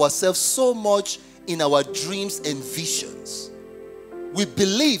sell ourselves so much in our dreams and visions. We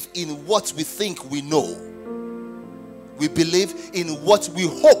believe in what we think we know. We believe in what we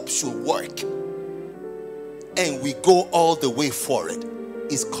hope should work. And we go all the way for it.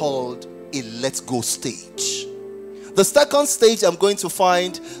 It's called a let's go stage. The second stage I'm going to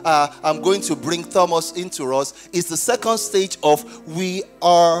bring Thomas into us is the second stage of where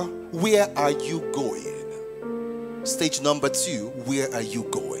are you going? Stage number 2, where are you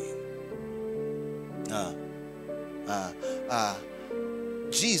going?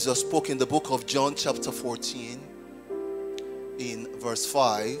 Jesus spoke in the book of John chapter 14 in verse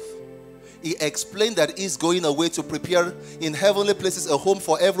 5. He explained that he's going away to prepare in heavenly places a home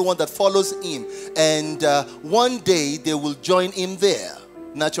for everyone that follows him. And one day they will join him there.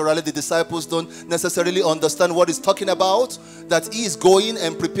 Naturally, the disciples don't necessarily understand what he's talking about. That he is going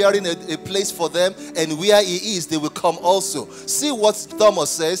and preparing a place for them. And where he is, they will come also. See what Thomas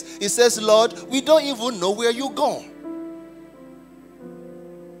says. He says, Lord, we don't even know where you're going.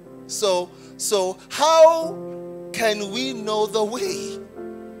 So how can we know the way?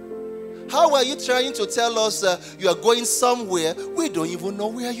 How are you trying to tell us you are going somewhere? We don't even know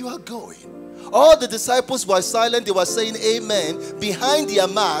where you are going. All the disciples were silent. They were saying amen behind their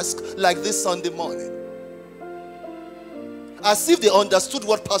mask like this Sunday morning. As if they understood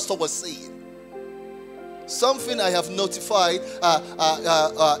what pastor was saying. Something I have notified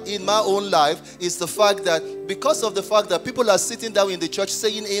in my own life is the fact that because of the fact that people are sitting down in the church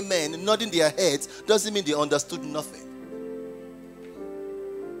saying amen, nodding their heads, doesn't mean they understood nothing.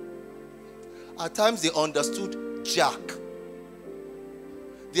 At times they understood jack.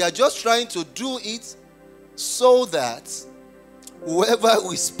 They are just trying to do it so that whoever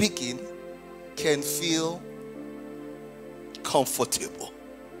is speaking can feel comfortable.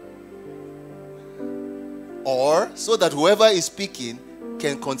 Or so that whoever is speaking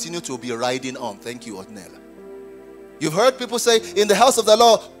can continue to be riding on. Thank you, Otnella. You've heard people say, in the house of the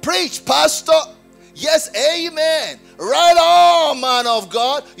Lord, preach, pastor. Yes, amen. Right on, man of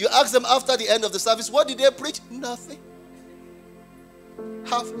God. You ask them after the end of the service, what did they preach? Nothing.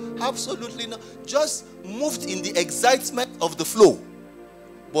 Absolutely not. Just moved in the excitement of the flow,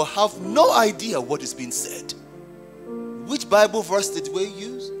 but have no idea what is being said. Which Bible verse did we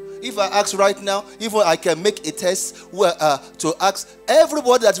use? If I ask right now, even I can make a test where, to ask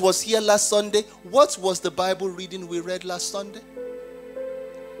everybody that was here last Sunday, what was the Bible reading we read last Sunday?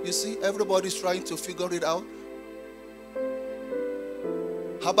 You see, everybody's trying to figure it out.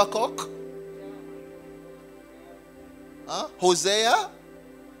 Habakkuk? Hosea?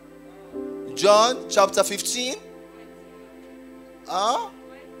 John chapter 15?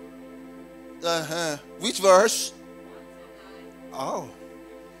 Which verse? Oh.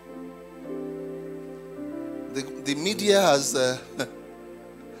 The media has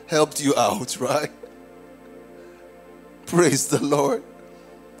helped you out, right? Praise the Lord.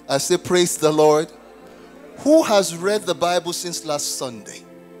 I say praise the Lord. Who has read the Bible since last Sunday?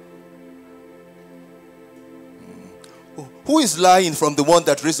 Who is lying from the one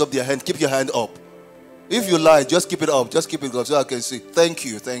that raised up their hand? Keep your hand up. If you lie, just keep it up. Just keep it up so I can see. Thank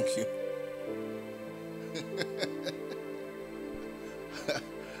you. Thank you.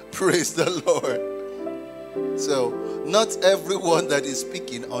 Praise the Lord. So, not everyone that is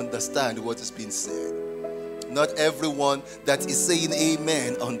speaking understands what is being said. Not everyone that is saying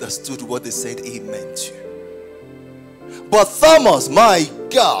amen understood what they said amen to. But Thomas, my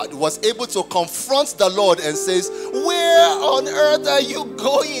God, was able to confront the Lord and says, where on earth are you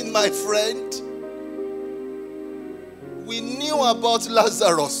going, my friend? We knew about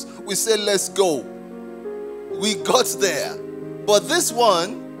Lazarus. We said, let's go. We got there. But this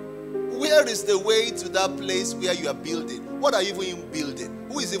one, where is the way to that place where you are building? What are you even building?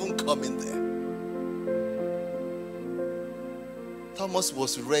 Who is even coming there? Thomas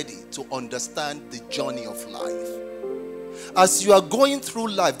was ready to understand the journey of life. As you are going through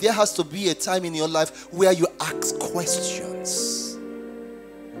life, there has to be a time in your life where you ask questions.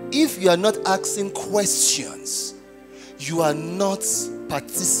 If you are not asking questions, you are not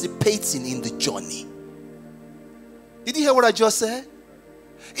participating in the journey. Did you hear what I just said?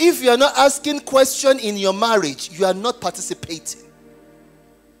 If you are not asking questions in your marriage, you are not participating.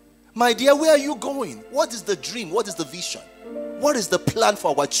 My dear, where are you going? What is the dream? What is the vision? What is the plan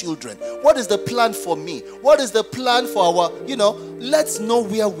for our children? What is the plan for me? What is the plan for our, let's know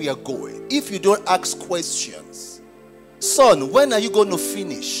where we are going. If you don't ask questions. Son, when are you going to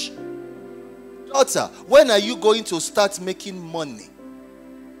finish? Daughter, when are you going to start making money?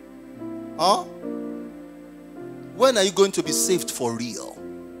 When are you going to be saved for real?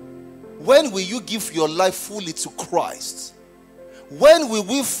 When will you give your life fully to Christ? When will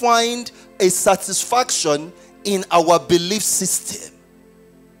we find a satisfaction in our belief system?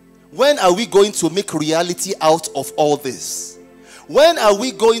 When are we going to make reality out of all this? When are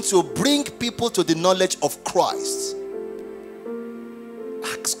we going to bring people to the knowledge of Christ?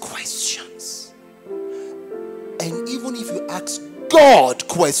 Ask questions. And even if you ask God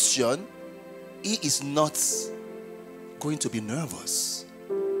question, He is not going to be nervous.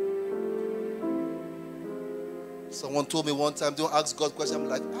 Someone told me one time, don't ask God questions. I'm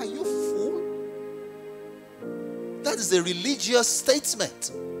like, are you fool? That is a religious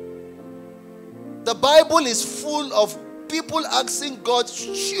statement. The Bible is full of people asking God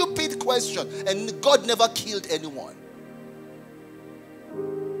stupid questions, and God never killed anyone.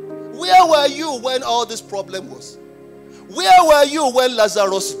 Where were you when all this problem was? Where were you when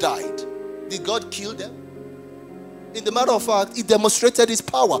Lazarus died? Did God kill them? In the matter of fact, He demonstrated His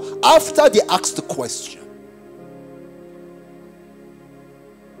power after they asked the question.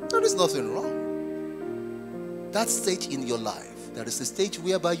 There is nothing wrong. That stage in your life, there is a stage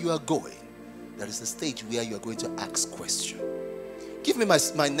whereby you are going. There is a stage where you are going to ask questions. Give me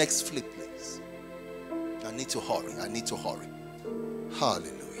my next flip, please. I need to hurry.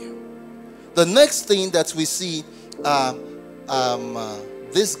 Hallelujah. The next thing that we see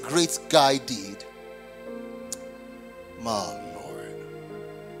this great guy did, my Lord,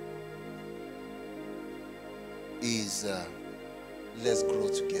 is let's grow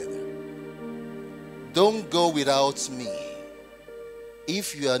together. Don't go without me.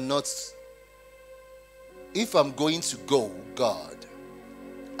 If I'm going to go, God,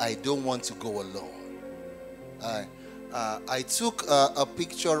 I don't want to go alone. I took a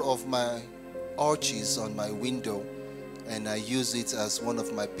picture of my orchids on my window, and I use it as one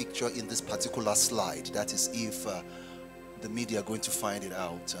of my picture in this particular slide. That is if the media are going to find it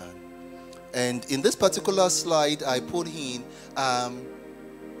out. And in this particular slide, I put in, I'm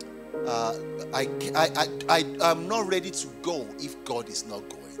not ready to go if God is not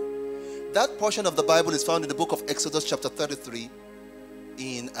going. That portion of the Bible is found in the book of Exodus chapter 33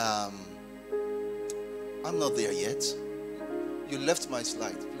 in, I'm not there yet. You left my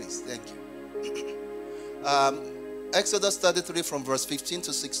slide, please. Thank you. Exodus 33 from verse 15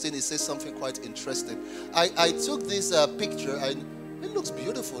 to 16, it says something quite interesting. I took this picture, and it looks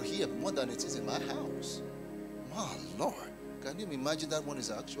beautiful here, more than it is in my house. My Lord. Can you imagine that one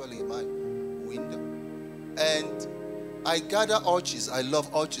is actually in my window? And I gather orchids. I love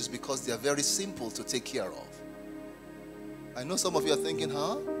orchids because they are very simple to take care of. I know some of you are thinking,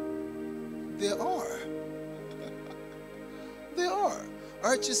 huh? They are. They are.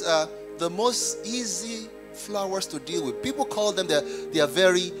 Orchids are the most easy flowers to deal with. People call them, they are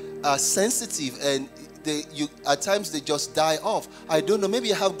very sensitive, and at times they just die off. I don't know,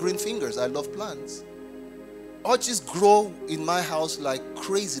 maybe I have green fingers. I love plants. Orchids grow in my house like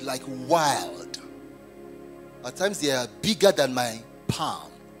crazy, like wild. At times they are bigger than my palm.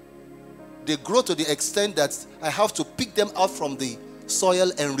 They grow to the extent that I have to pick them out from the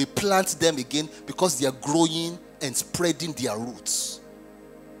soil and replant them again because they are growing and spreading their roots.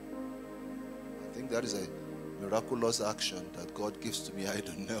 I think that is a miraculous action that God gives to me. I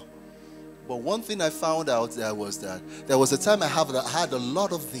don't know. But one thing I found out there was that there was a time I had a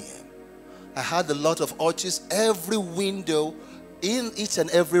lot of them. I had a lot of orchids. Every window in each and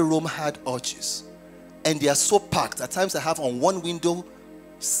every room had orchids. And they are so packed. At times I have on one window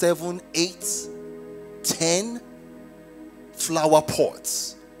 7, 8, 10 flower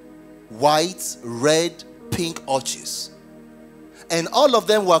pots. White, red, pink orchids. And all of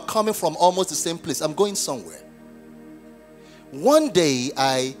them were coming from almost the same place. I'm going somewhere. One day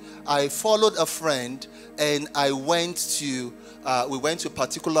I followed a friend, and we went to a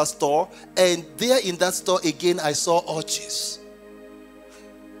particular store, and there in that store again I saw orchids.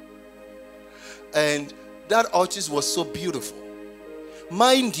 And that orchid was so beautiful.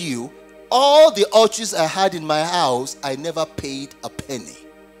 Mind you, all the orchids I had in my house, I never paid a penny.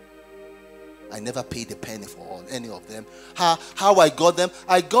 I never paid a penny for any of them. How I got them?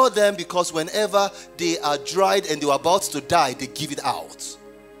 I got them because whenever they are dried and they were about to die, they give it out.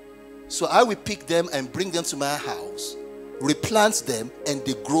 So I will pick them and bring them to my house, replant them, and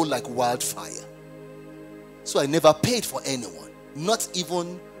they grow like wildfire. So I never paid for anyone, not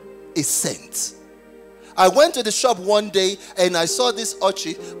even a cent. I went to the shop one day and I saw this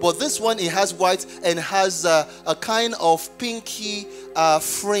orchid, but this one, it has white and has a kind of pinky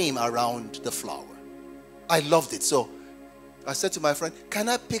frame around the flower. I loved it. So I said to my friend, can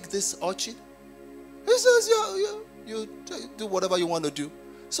I pick this orchid? He says, yeah, you do whatever you want to do.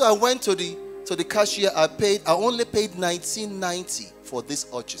 So I went to the cashier. I only paid $19.90 for this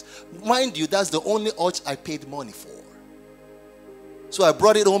orchid. Mind you, that's the only orchid I paid money for. So I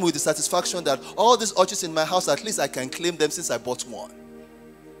brought it home with the satisfaction that all these orchids in my house, at least I can claim them since I bought one.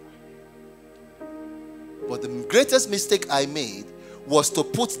 But the greatest mistake I made was to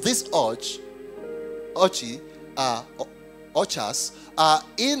put this orchids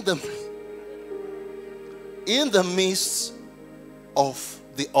in the midst of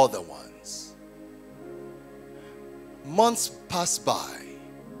the other ones. Months passed by,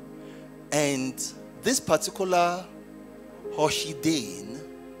 and this particular orchidane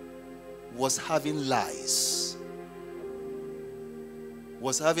was having lice.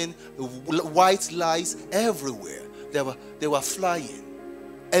 Was having white lice everywhere. They were flying.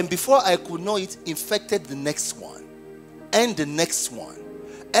 And before I could know it, infected the next one. And the next one.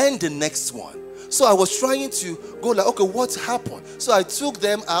 And the next one. So I was trying to go like, okay, what happened? So I took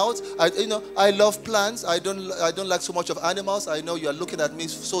them out. I love plants. I don't like so much of animals. I know you are looking at me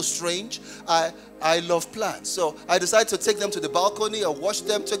so strange. I love plants. So I decided to take them to the balcony or wash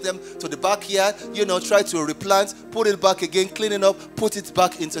them, take them to the backyard, try to replant, put it back again, clean it up, put it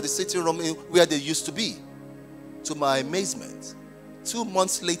back into the sitting room where they used to be. To my amazement, 2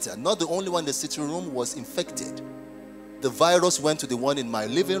 months later, not the only one in the sitting room was infected. The virus went to the one in my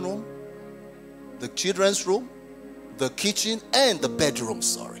living room, the children's room, the kitchen, and the bedroom,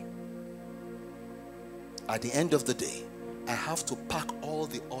 At the end of the day, I have to pack all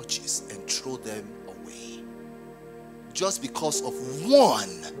the orchids and throw them away. Just because of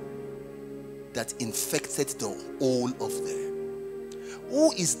one that infected the whole of them.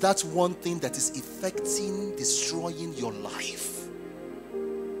 Who is that one thing that is affecting, destroying your life?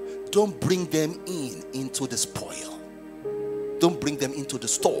 Don't bring them into the spoil. Don't bring them into the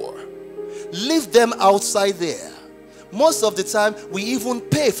store. Leave them outside there. Most of the time, we even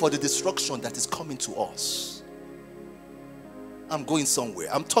pay for the destruction that is coming to us. I'm going somewhere.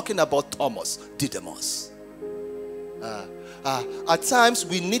 I'm talking about Thomas Didymus. At times,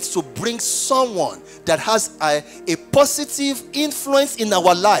 we need to bring someone that has a positive influence in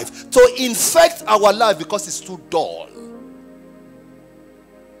our life to infect our life because it's too dull.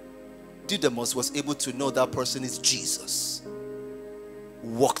 Didymus was able to know that person is Jesus.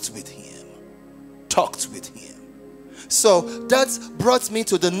 Walked with him. Talked with him. So that brought me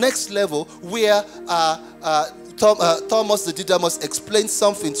to the next level where Thomas the Didymus explained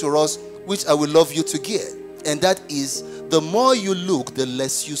something to us which I would love you to get. And that is, the more you look, the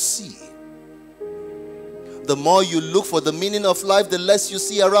less you see. The more you look for the meaning of life, the less you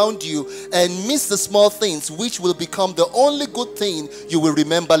see around you and miss the small things which will become the only good thing you will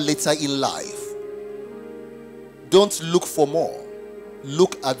remember later in life. Don't look for more.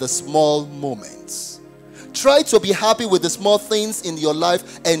 Look at the small moments. Try to be happy with the small things in your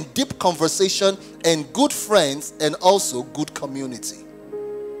life and deep conversation and good friends and also good community.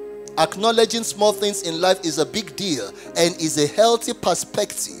 Acknowledging small things in life is a big deal and is a healthy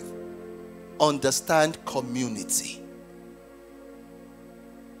perspective. Understand community.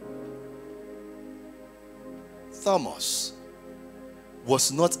 Thomas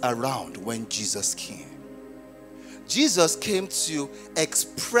was not around when Jesus came. Jesus came to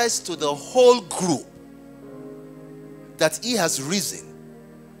express to the whole group that he has risen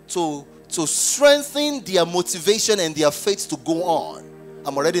to strengthen their motivation and their faith to go on.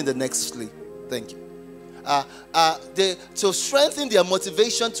 I'm already in the next slide. Thank you. To strengthen their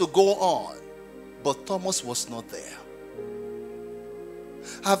motivation to go on. But Thomas was not there.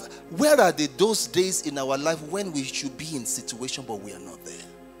 Where are those days in our life when we should be in situation but we are not there?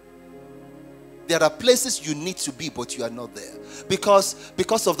 There are places you need to be but you are not there. Because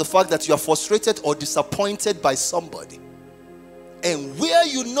of the fact that you are frustrated or disappointed by somebody. And where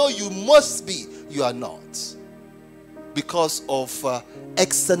you know you must be, you are not. Because of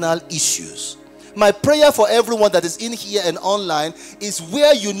external issues. My prayer for everyone that is in here and online is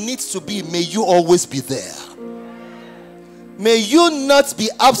where you need to be, may you always be there. May you not be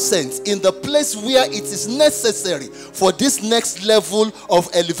absent in the place where it is necessary for this next level of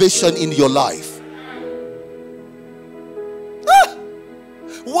elevation in your life.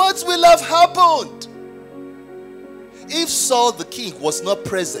 What will have happened if Saul the king was not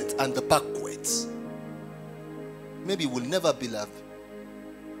present and the banquet? Maybe we'll never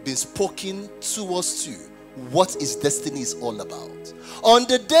been spoken to us to what his destiny is all about. On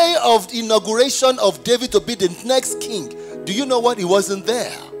the day of the inauguration of David to be the next king, do you know what? He wasn't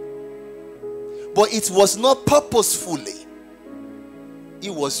there. But it was not purposefully. He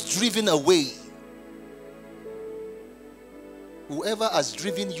was driven away. Whoever has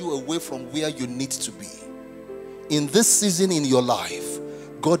driven you away from where you need to be, in this season in your life,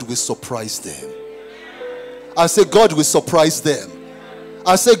 God will surprise them. I say God will surprise them.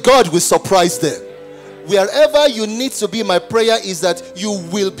 I say God will surprise them. Wherever you need to be, my prayer is that you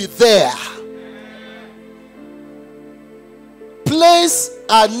will be there. Place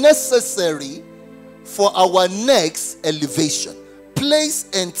are necessary for our next elevation. Place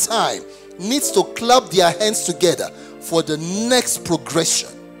and time needs to clap their hands together for the next progression.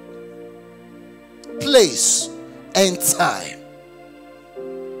 Place and time.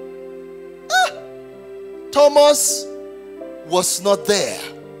 Thomas was not there.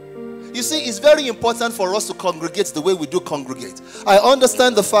 You see, it's very important for us to congregate the way we do congregate. I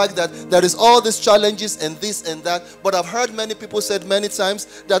understand the fact that there is all these challenges and this and that, but I've heard many people said many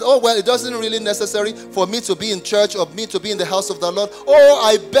times that, oh, well, it doesn't really necessary for me to be in church or me to be in the house of the Lord. Oh,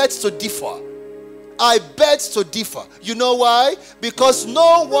 I beg to differ. I beg to differ. You know why? Because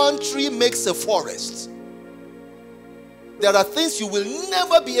no one tree makes a forest. There are things you will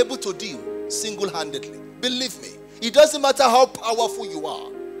never be able to do single-handedly. Believe me. It doesn't matter how powerful you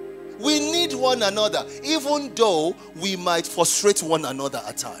are. We need one another, even though we might frustrate one another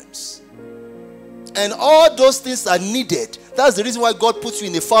at times. And all those things are needed. That's the reason why God puts you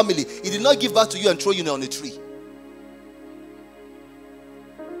in a family. He did not give back to you and throw you on a tree.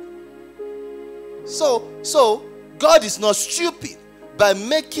 So God is not stupid by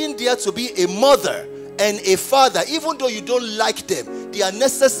making there to be a mother and a father, even though you don't like them. They are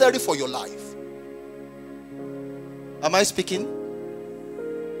necessary for your life. Am I speaking?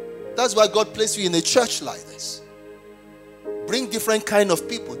 That's why God placed you in a church like this. Bring different kind of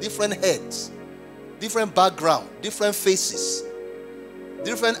people, different heads, different background, different faces,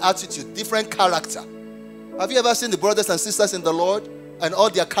 different attitude, different character. Have you ever seen the brothers and sisters in the Lord and all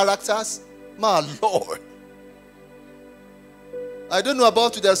their characters? My Lord. I don't know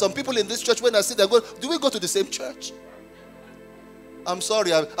about you. There are some people in this church, when I see them, go, do we go to the same church? I'm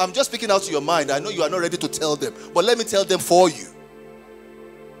sorry. I'm just speaking out to your mind. I know you are not ready to tell them. But let me tell them for you.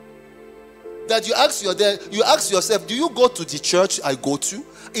 That you ask yourself, do you go to the church I go to?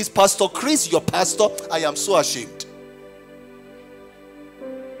 Is Pastor Chris your pastor? I am so ashamed.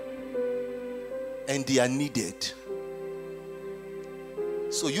 And they are needed.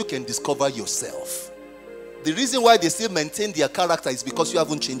 So you can discover yourself. The reason why they still maintain their character is because you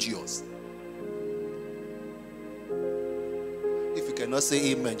haven't changed yours. If you cannot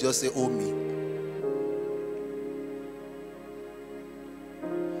say amen, just say oh me.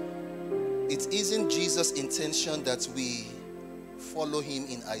 It isn't Jesus' intention that we follow him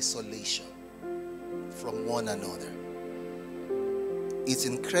in isolation from one another. It's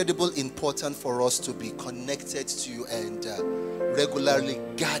incredibly important for us to be connected to and regularly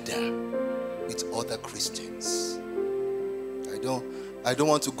gather with other Christians. I don't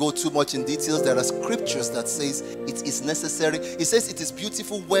want to go too much in details. There are scriptures that says it is necessary. It says it is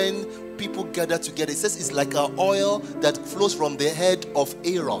beautiful when people gather together. It says it's like an oil that flows from the head of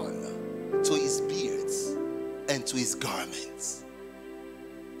Aaron to his beards and to his garments.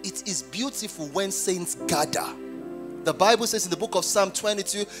 It is beautiful when saints gather. The Bible says in the book of Psalm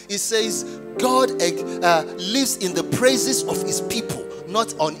 22, it says God lives in the praises of his people,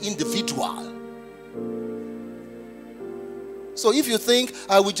 not on individual. So if you think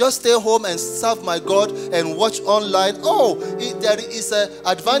I will just stay home and serve my God and watch online, there is an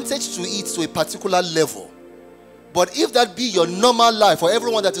advantage to it to a particular level. But if that be your normal life, for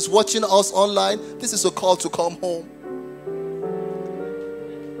everyone that is watching us online, this is a call to come home.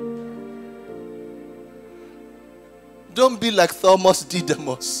 Don't be like Thomas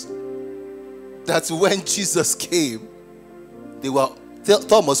Didymus, that when Jesus came,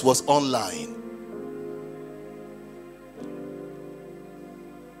 Thomas was online.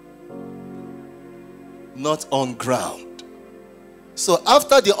 Not on ground. So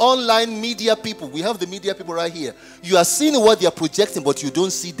after the online media people, we have the media people right here. You are seeing what they are projecting, but you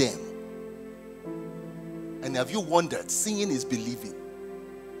don't see them. And have you wondered? Seeing is believing.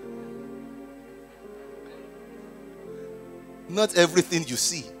 Not everything you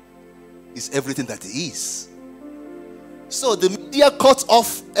see is everything that it is. So the media cuts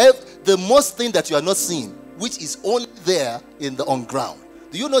off the most thing that you are not seeing, which is only there in the on ground.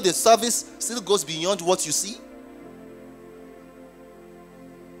 Do you know the service still goes beyond what you see?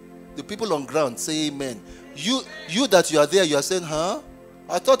 The people on ground say amen. You that you are there, you are saying, huh?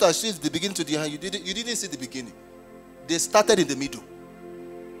 I thought I see the beginning to the end. You didn't see the beginning. They started in the middle.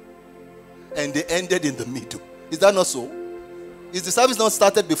 And they ended in the middle. Is that not so? Is the service not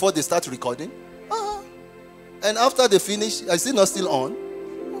started before they start recording? And after they finish, is it not still on?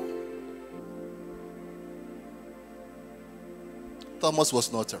 Thomas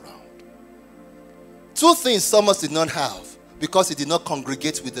was not around. Two things Thomas did not have because he did not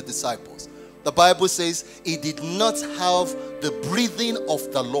congregate with the disciples. The Bible says he did not have the breathing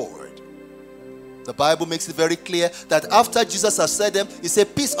of the Lord. The Bible makes it very clear that after Jesus has said them, he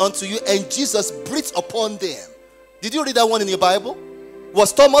said, peace unto you, and Jesus breathed upon them. Did you read that one in your Bible?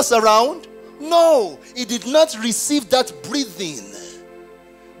 Was Thomas around? No, he did not receive that breathing.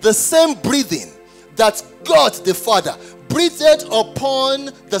 The same breathing that God the Father breathed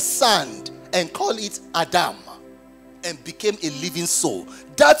upon the sand and called it Adam and became a living soul.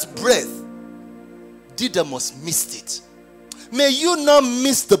 That breath, Didymus missed it. May you not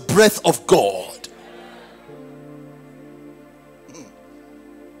miss the breath of God.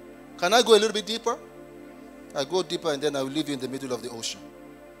 Can I go a little bit deeper? I go deeper and then I will leave you in the middle of the ocean.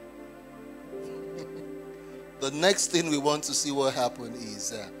 The next thing we want to see what happened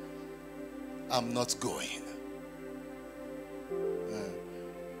is I'm not going.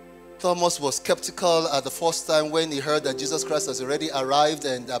 Thomas was skeptical at the first time when he heard that Jesus Christ has already arrived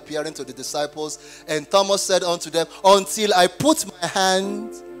and appearing to the disciples. And Thomas said unto them, until I put my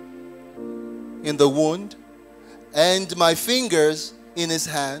hand in the wound and my fingers in his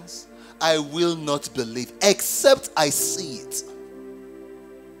hands, I will not believe, except I see it.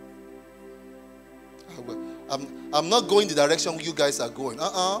 I'm not going the direction you guys are going.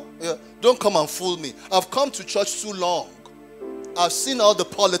 Yeah. Don't come and fool me. I've come to church too long. I've seen all the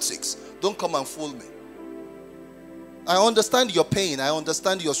politics. Don't come and fool me. I understand your pain. I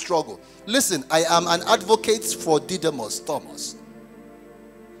understand your struggle. Listen, I am an advocate for Didymus, Thomas.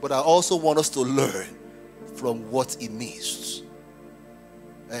 But I also want us to learn from what he missed.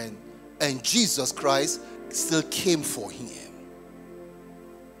 And Jesus Christ still came for him.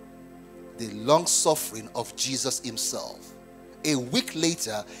 The long suffering of Jesus himself. A week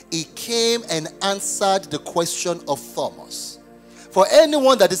later, he came and answered the question of Thomas. For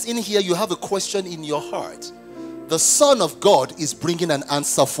anyone that is in here, you have a question in your heart. The Son of God is bringing an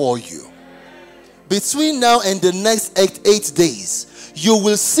answer for you. Between now and the next 8 days, you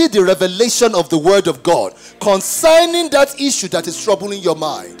will see the revelation of the Word of God concerning that issue that is troubling your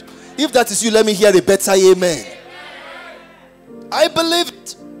mind. If that is you, let me hear a better amen. I believe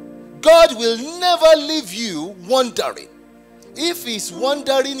it. God will never leave you wondering. If he's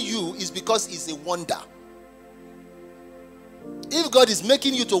wondering you, it's because he's a wonder. If God is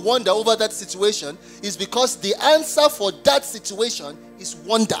making you to wonder over that situation, it's because the answer for that situation is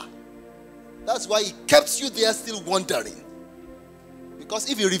wonder. That's why he kept you there still wondering. Because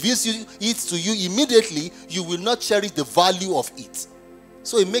if he reveals it to you immediately, you will not cherish the value of it.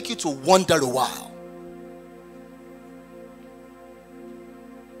 So he makes you to wonder a while.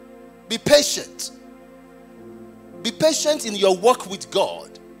 Be patient. Be patient in your walk with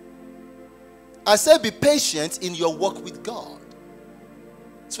God. I said be patient in your walk with God.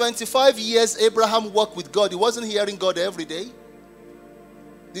 25 years Abraham walked with God. He wasn't hearing God every day.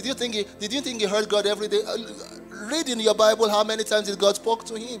 Did you think he heard God every day? Read in your Bible how many times did God spoke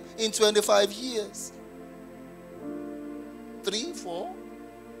to him in 25 years. 3, 4,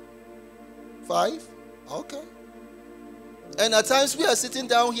 5. Okay. And at times we are sitting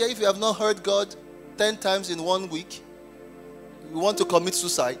down here, if you have not heard God 10 times in 1 week, you want to commit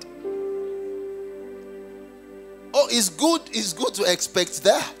suicide. Oh, it's good to expect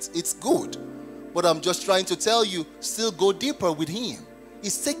that. It's good. But I'm just trying to tell you, still go deeper with him.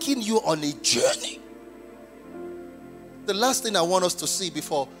 He's taking you on a journey. The last thing I want us to see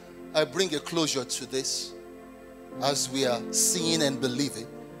before I bring a closure to this, as we are seeing and believing,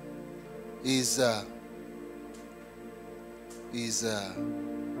 is the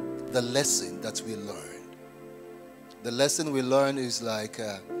lesson that we learned. The lesson we learned is like,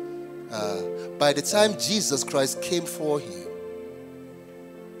 by the time Jesus Christ came for him,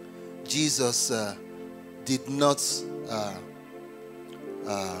 Jesus did not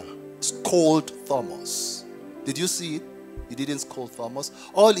scold Thomas. Did you see it? He didn't scold Thomas.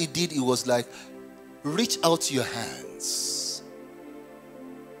 All he did, it was like, reach out your hands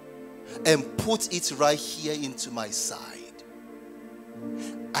and put it right here into my side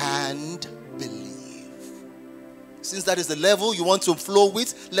and believe. Since that is the level you want to flow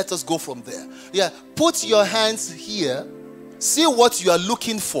with, let us go from there. Yeah, put your hands here, see what you are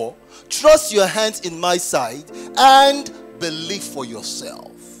looking for, trust your hands in my side, and believe for yourself.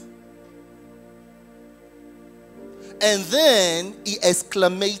 And then he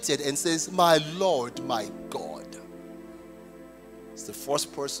exclamated and says, my Lord, my God. It's the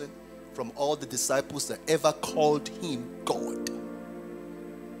first person from all the disciples that ever called him God.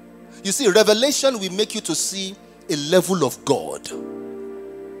 You see, revelation will make you to see a level of God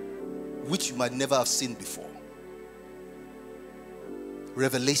which you might never have seen before.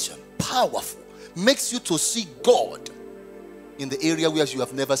 Revelation, powerful, makes you to see God in the area where you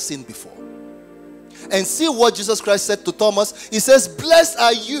have never seen before. And see what Jesus Christ said to Thomas. He says, blessed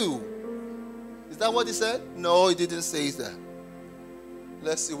are you. Is that what he said? No, he didn't say that.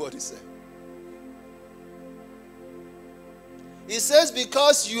 Let's see what he said. He says,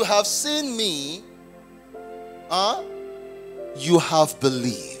 because you have seen me, you have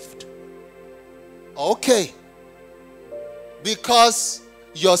believed. Okay. Because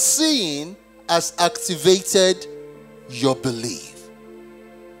your seeing has activated your belief.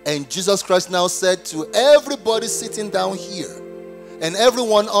 And Jesus Christ now said to everybody sitting down here and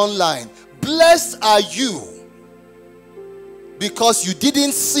everyone online, blessed are you because you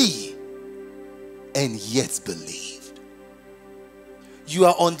didn't see and yet believed. You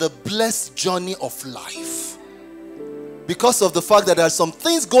are on the blessed journey of life because of the fact that there are some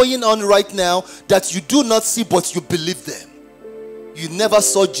things going on right now that you do not see, but you believe them. You never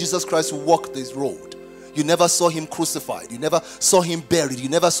saw Jesus Christ walk this road. You never saw him crucified. You never saw him buried. You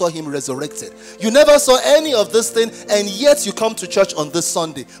never saw him resurrected. You never saw any of this thing, and yet you come to church on this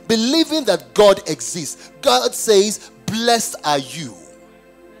Sunday believing that God exists. God says, blessed are you.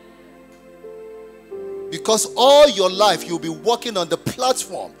 Because all your life you'll be walking on the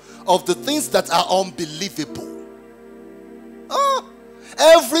platform of the things that are unbelievable.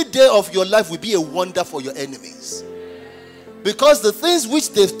 Every day of your life will be a wonder for your enemies. Because the things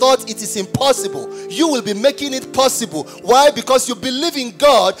which they thought it is impossible, you will be making it possible. Why? Because you believe in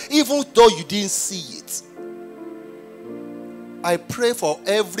God even though you didn't see it. I pray for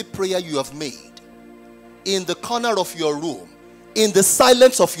every prayer you have made in the corner of your room, in the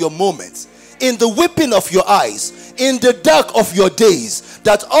silence of your moments, in the weeping of your eyes, in the dark of your days,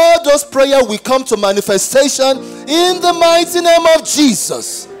 that all those prayers will come to manifestation in the mighty name of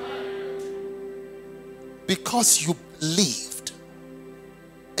Jesus. Because you believed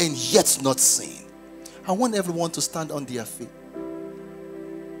and yet not seen. I want everyone to stand on their feet.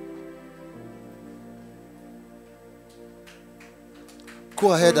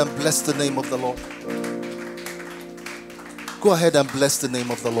 Go ahead and bless the name of the Lord. Go ahead and bless the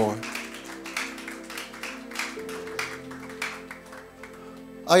name of the Lord.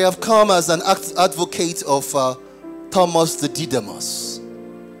 I have come as an advocate of Thomas the Didymus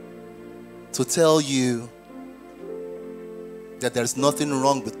to tell you that there's nothing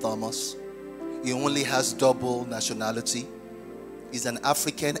wrong with Thomas. He only has double nationality. He's an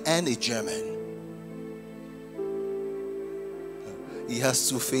African and a German. He has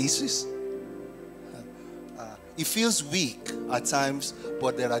two faces. He feels weak at times,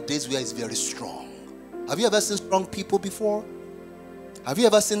 but there are days where he's very strong. Have you ever seen strong people before? Have you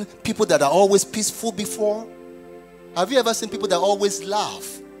ever seen people that are always peaceful before? Have you ever seen people that always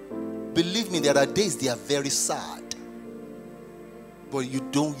laugh? Believe me, there are days they are very sad. But you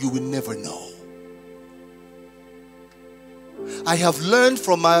will never know. I have learned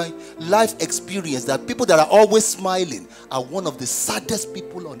from my life experience that people that are always smiling are one of the saddest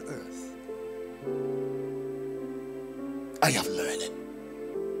people on earth. I have learned it.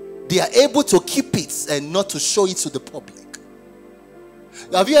 They are able to keep it and not to show it to the public.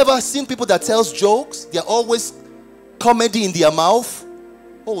 Have you ever seen people that tells jokes? They are always comedy in their mouth.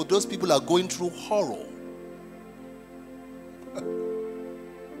 Oh, those people are going through horror.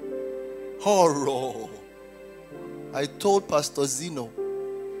 Horror. I told Pastor Zeno,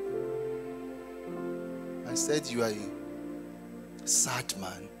 I said, you are a sad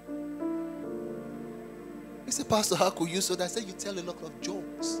man. He said, Pastor, how could you? So I said, you tell a lot of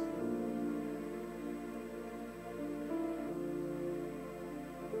jokes.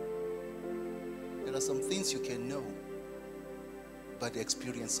 There are some things you can know by the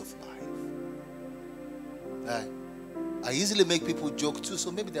experience of life. I easily make people joke too,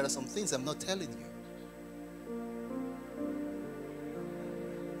 so maybe there are some things I'm not telling you.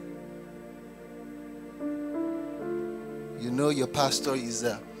 You know your pastor is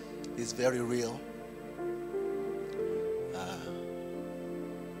very real.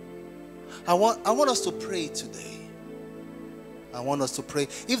 I want us to pray today. I want us to pray.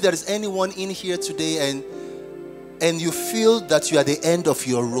 If there is anyone in here today and you feel that you are at the end of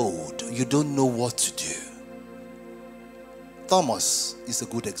your road, you don't know what to do. Thomas is a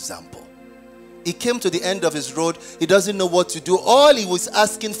good example. He came to the end of his road. He doesn't know what to do. All he was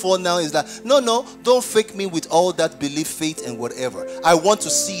asking for now is that, no, don't fake me with all that belief, faith, and whatever. I want to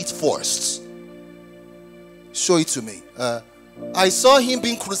see it first. Show it to me. I saw him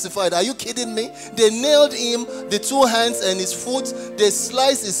being crucified. Are you kidding me? They nailed him, the two hands and his foot. They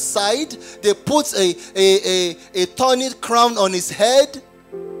sliced his side. They put a thorny crown on his head.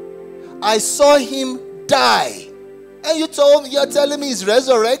 I saw him die. And you're telling me he's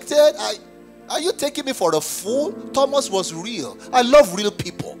resurrected? Are you taking me for a fool? Thomas was real. I love real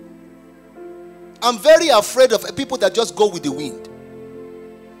people. I'm very afraid of people that just go with the wind.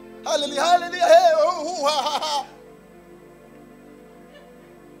 Hallelujah, hallelujah, hey, oh, ha, ha, ha.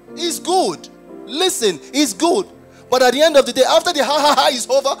 He's good. Listen, he's good. But at the end of the day, after the ha ha ha is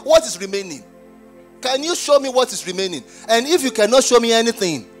over, what is remaining? Can you show me what is remaining? And if you cannot show me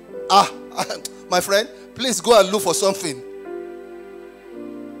anything, my friend, please go and look for something.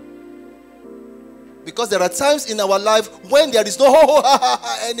 Because there are times in our life when there is no ha ha ha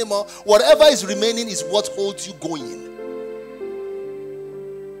ha anymore. Whatever is remaining is what holds you going.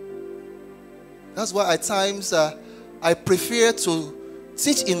 That's why at times I prefer to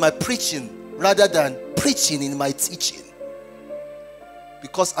teach in my preaching rather than preaching in my teaching.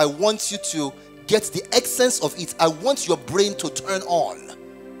 Because I want you to get the essence of it. I want your brain to turn on.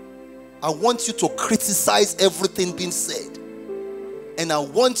 I want you to criticize everything being said. And I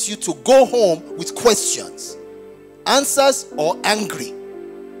want you to go home with questions, answers, or angry.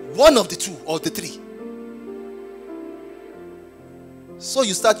 One of the two or the three. So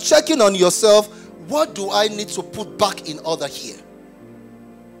you start checking on yourself. What do I need to put back in order here?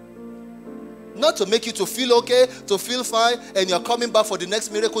 Not to make you to feel okay, to feel fine, and you're coming back for the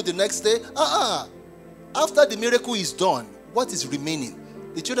next miracle the next day. After the miracle is done, what is remaining?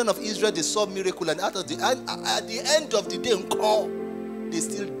 The children of Israel, they saw miracle, and at the end of the day, they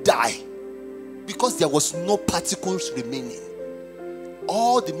still die. Because there was no particles remaining.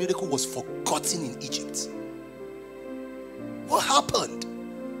 All the miracle was forgotten in Egypt. What happened?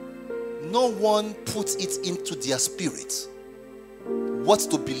 No one put it into their spirit what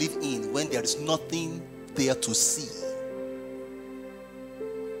to believe in when there is nothing there to see.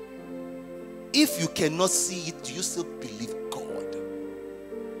 If you cannot see it, do you still believe God?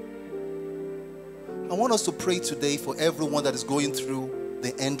 I want us to pray today for everyone that is going through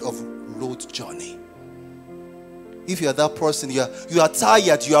the end of road journey. If you are that person, you are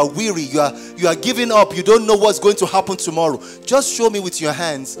tired, you are weary, you are giving up, you don't know what's going to happen tomorrow, just show me with your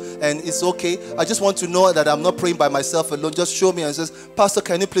hands, and it's okay. I just want to know that I'm not praying by myself alone. Just show me and says, Pastor,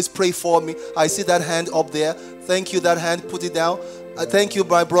 can you please pray for me? I see that hand up there. Thank you, that hand. Put it down. Thank you,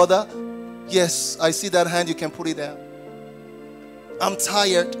 my brother. Yes, I see that hand. You can put it down. I'm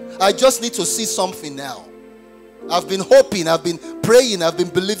tired. I just need to see something now. I've been hoping, I've been praying, I've been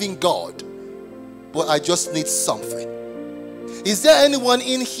believing God, but I just need something. Is there anyone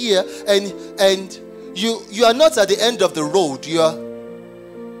in here and you are not at the end of the road? You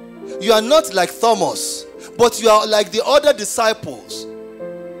are not like Thomas, but you are like the other disciples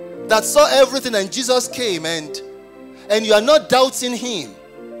that saw everything and Jesus came, and you are not doubting him.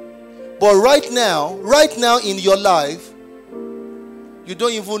 But right now in your life, you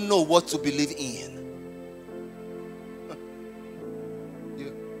don't even know what to believe in.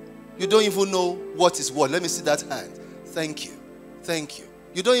 You don't even know what is what. Let me see that hand. Thank you. Thank you.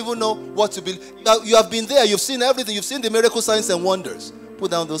 You don't even know what to believe. You have been there. You've seen everything. You've seen the miracle signs and wonders. Put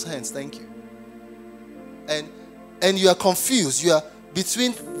down those hands. Thank you. And you are confused. You are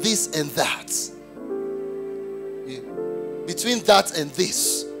between this and that. Between that and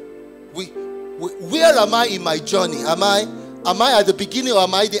this. Where am I in my journey? Am I at the beginning, or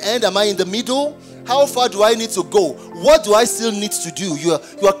am I at the end? Am I in the middle? How far do I need to go? What do I still need to do? You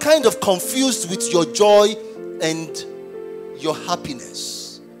are kind of confused with your joy and your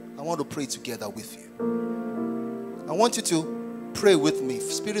happiness. I want to pray together with you. I want you to pray with me.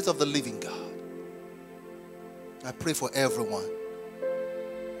 Spirit of the living God, I pray for everyone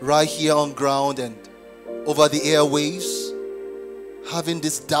right here on ground and over the airwaves, having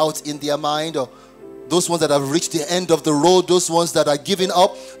this doubt in their mind, or those ones that have reached the end of the road, those ones that are giving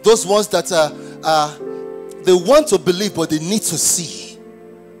up, those ones that they want to believe but they need to see.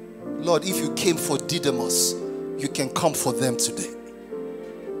 Lord, if you came for Didymus, you can come for them today.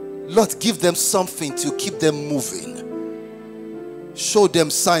 Lord, give them something to keep them moving. Show them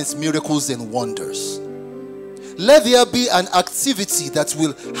signs, miracles, and wonders. Let there be an activity that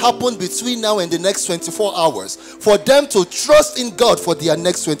will happen between now and the next 24 hours for them to trust in God for their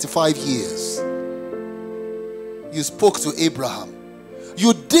next 25 years. You spoke to Abraham.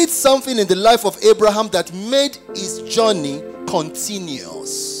 You did something in the life of Abraham that made his journey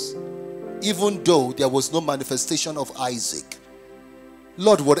continuous, even though there was no manifestation of Isaac.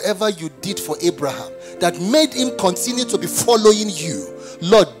 Lord, whatever you did for Abraham that made him continue to be following you,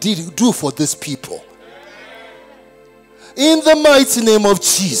 Lord, do for these people. In the mighty name of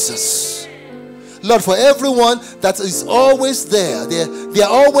Jesus. Lord, for everyone that is always there, they are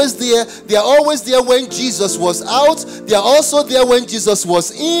always there. They are always there when Jesus was out. They are also there when Jesus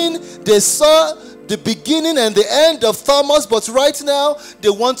was in. They saw the beginning and the end of Thomas, but right now they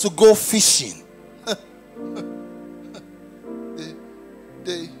want to go fishing.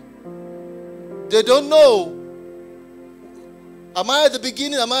 They don't know. Am I at the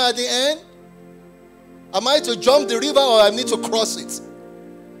beginning? Am I at the end? Am I to jump the river, or I need to cross it?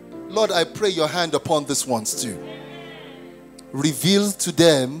 Lord, I pray your hand upon these ones too. Reveal to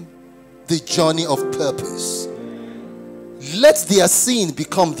them the journey of purpose. Let their seeing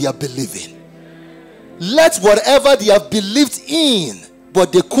become their believing. Let whatever they have believed in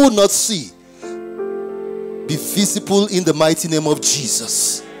but they could not see be visible in the mighty name of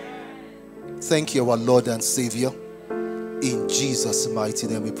Jesus. Thank you, our Lord and Savior. In Jesus' mighty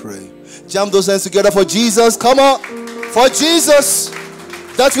name we pray. Jam those hands together for Jesus. Come on. For Jesus,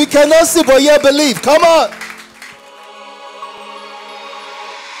 that we cannot see but yet believe. Come on.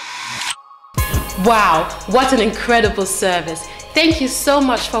 Wow, what an incredible service. Thank you so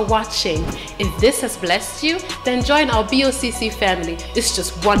much for watching. If this has blessed you, then join our BOCC family. It's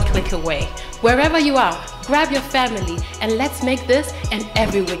just one click away. Wherever you are, grab your family and let's make this an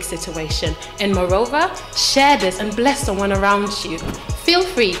every week situation. And moreover, share this and bless someone around you. Feel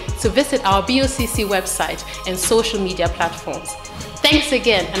free to visit our BOCC website and social media platforms. Thanks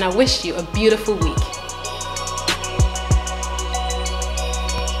again, and I wish you a beautiful week.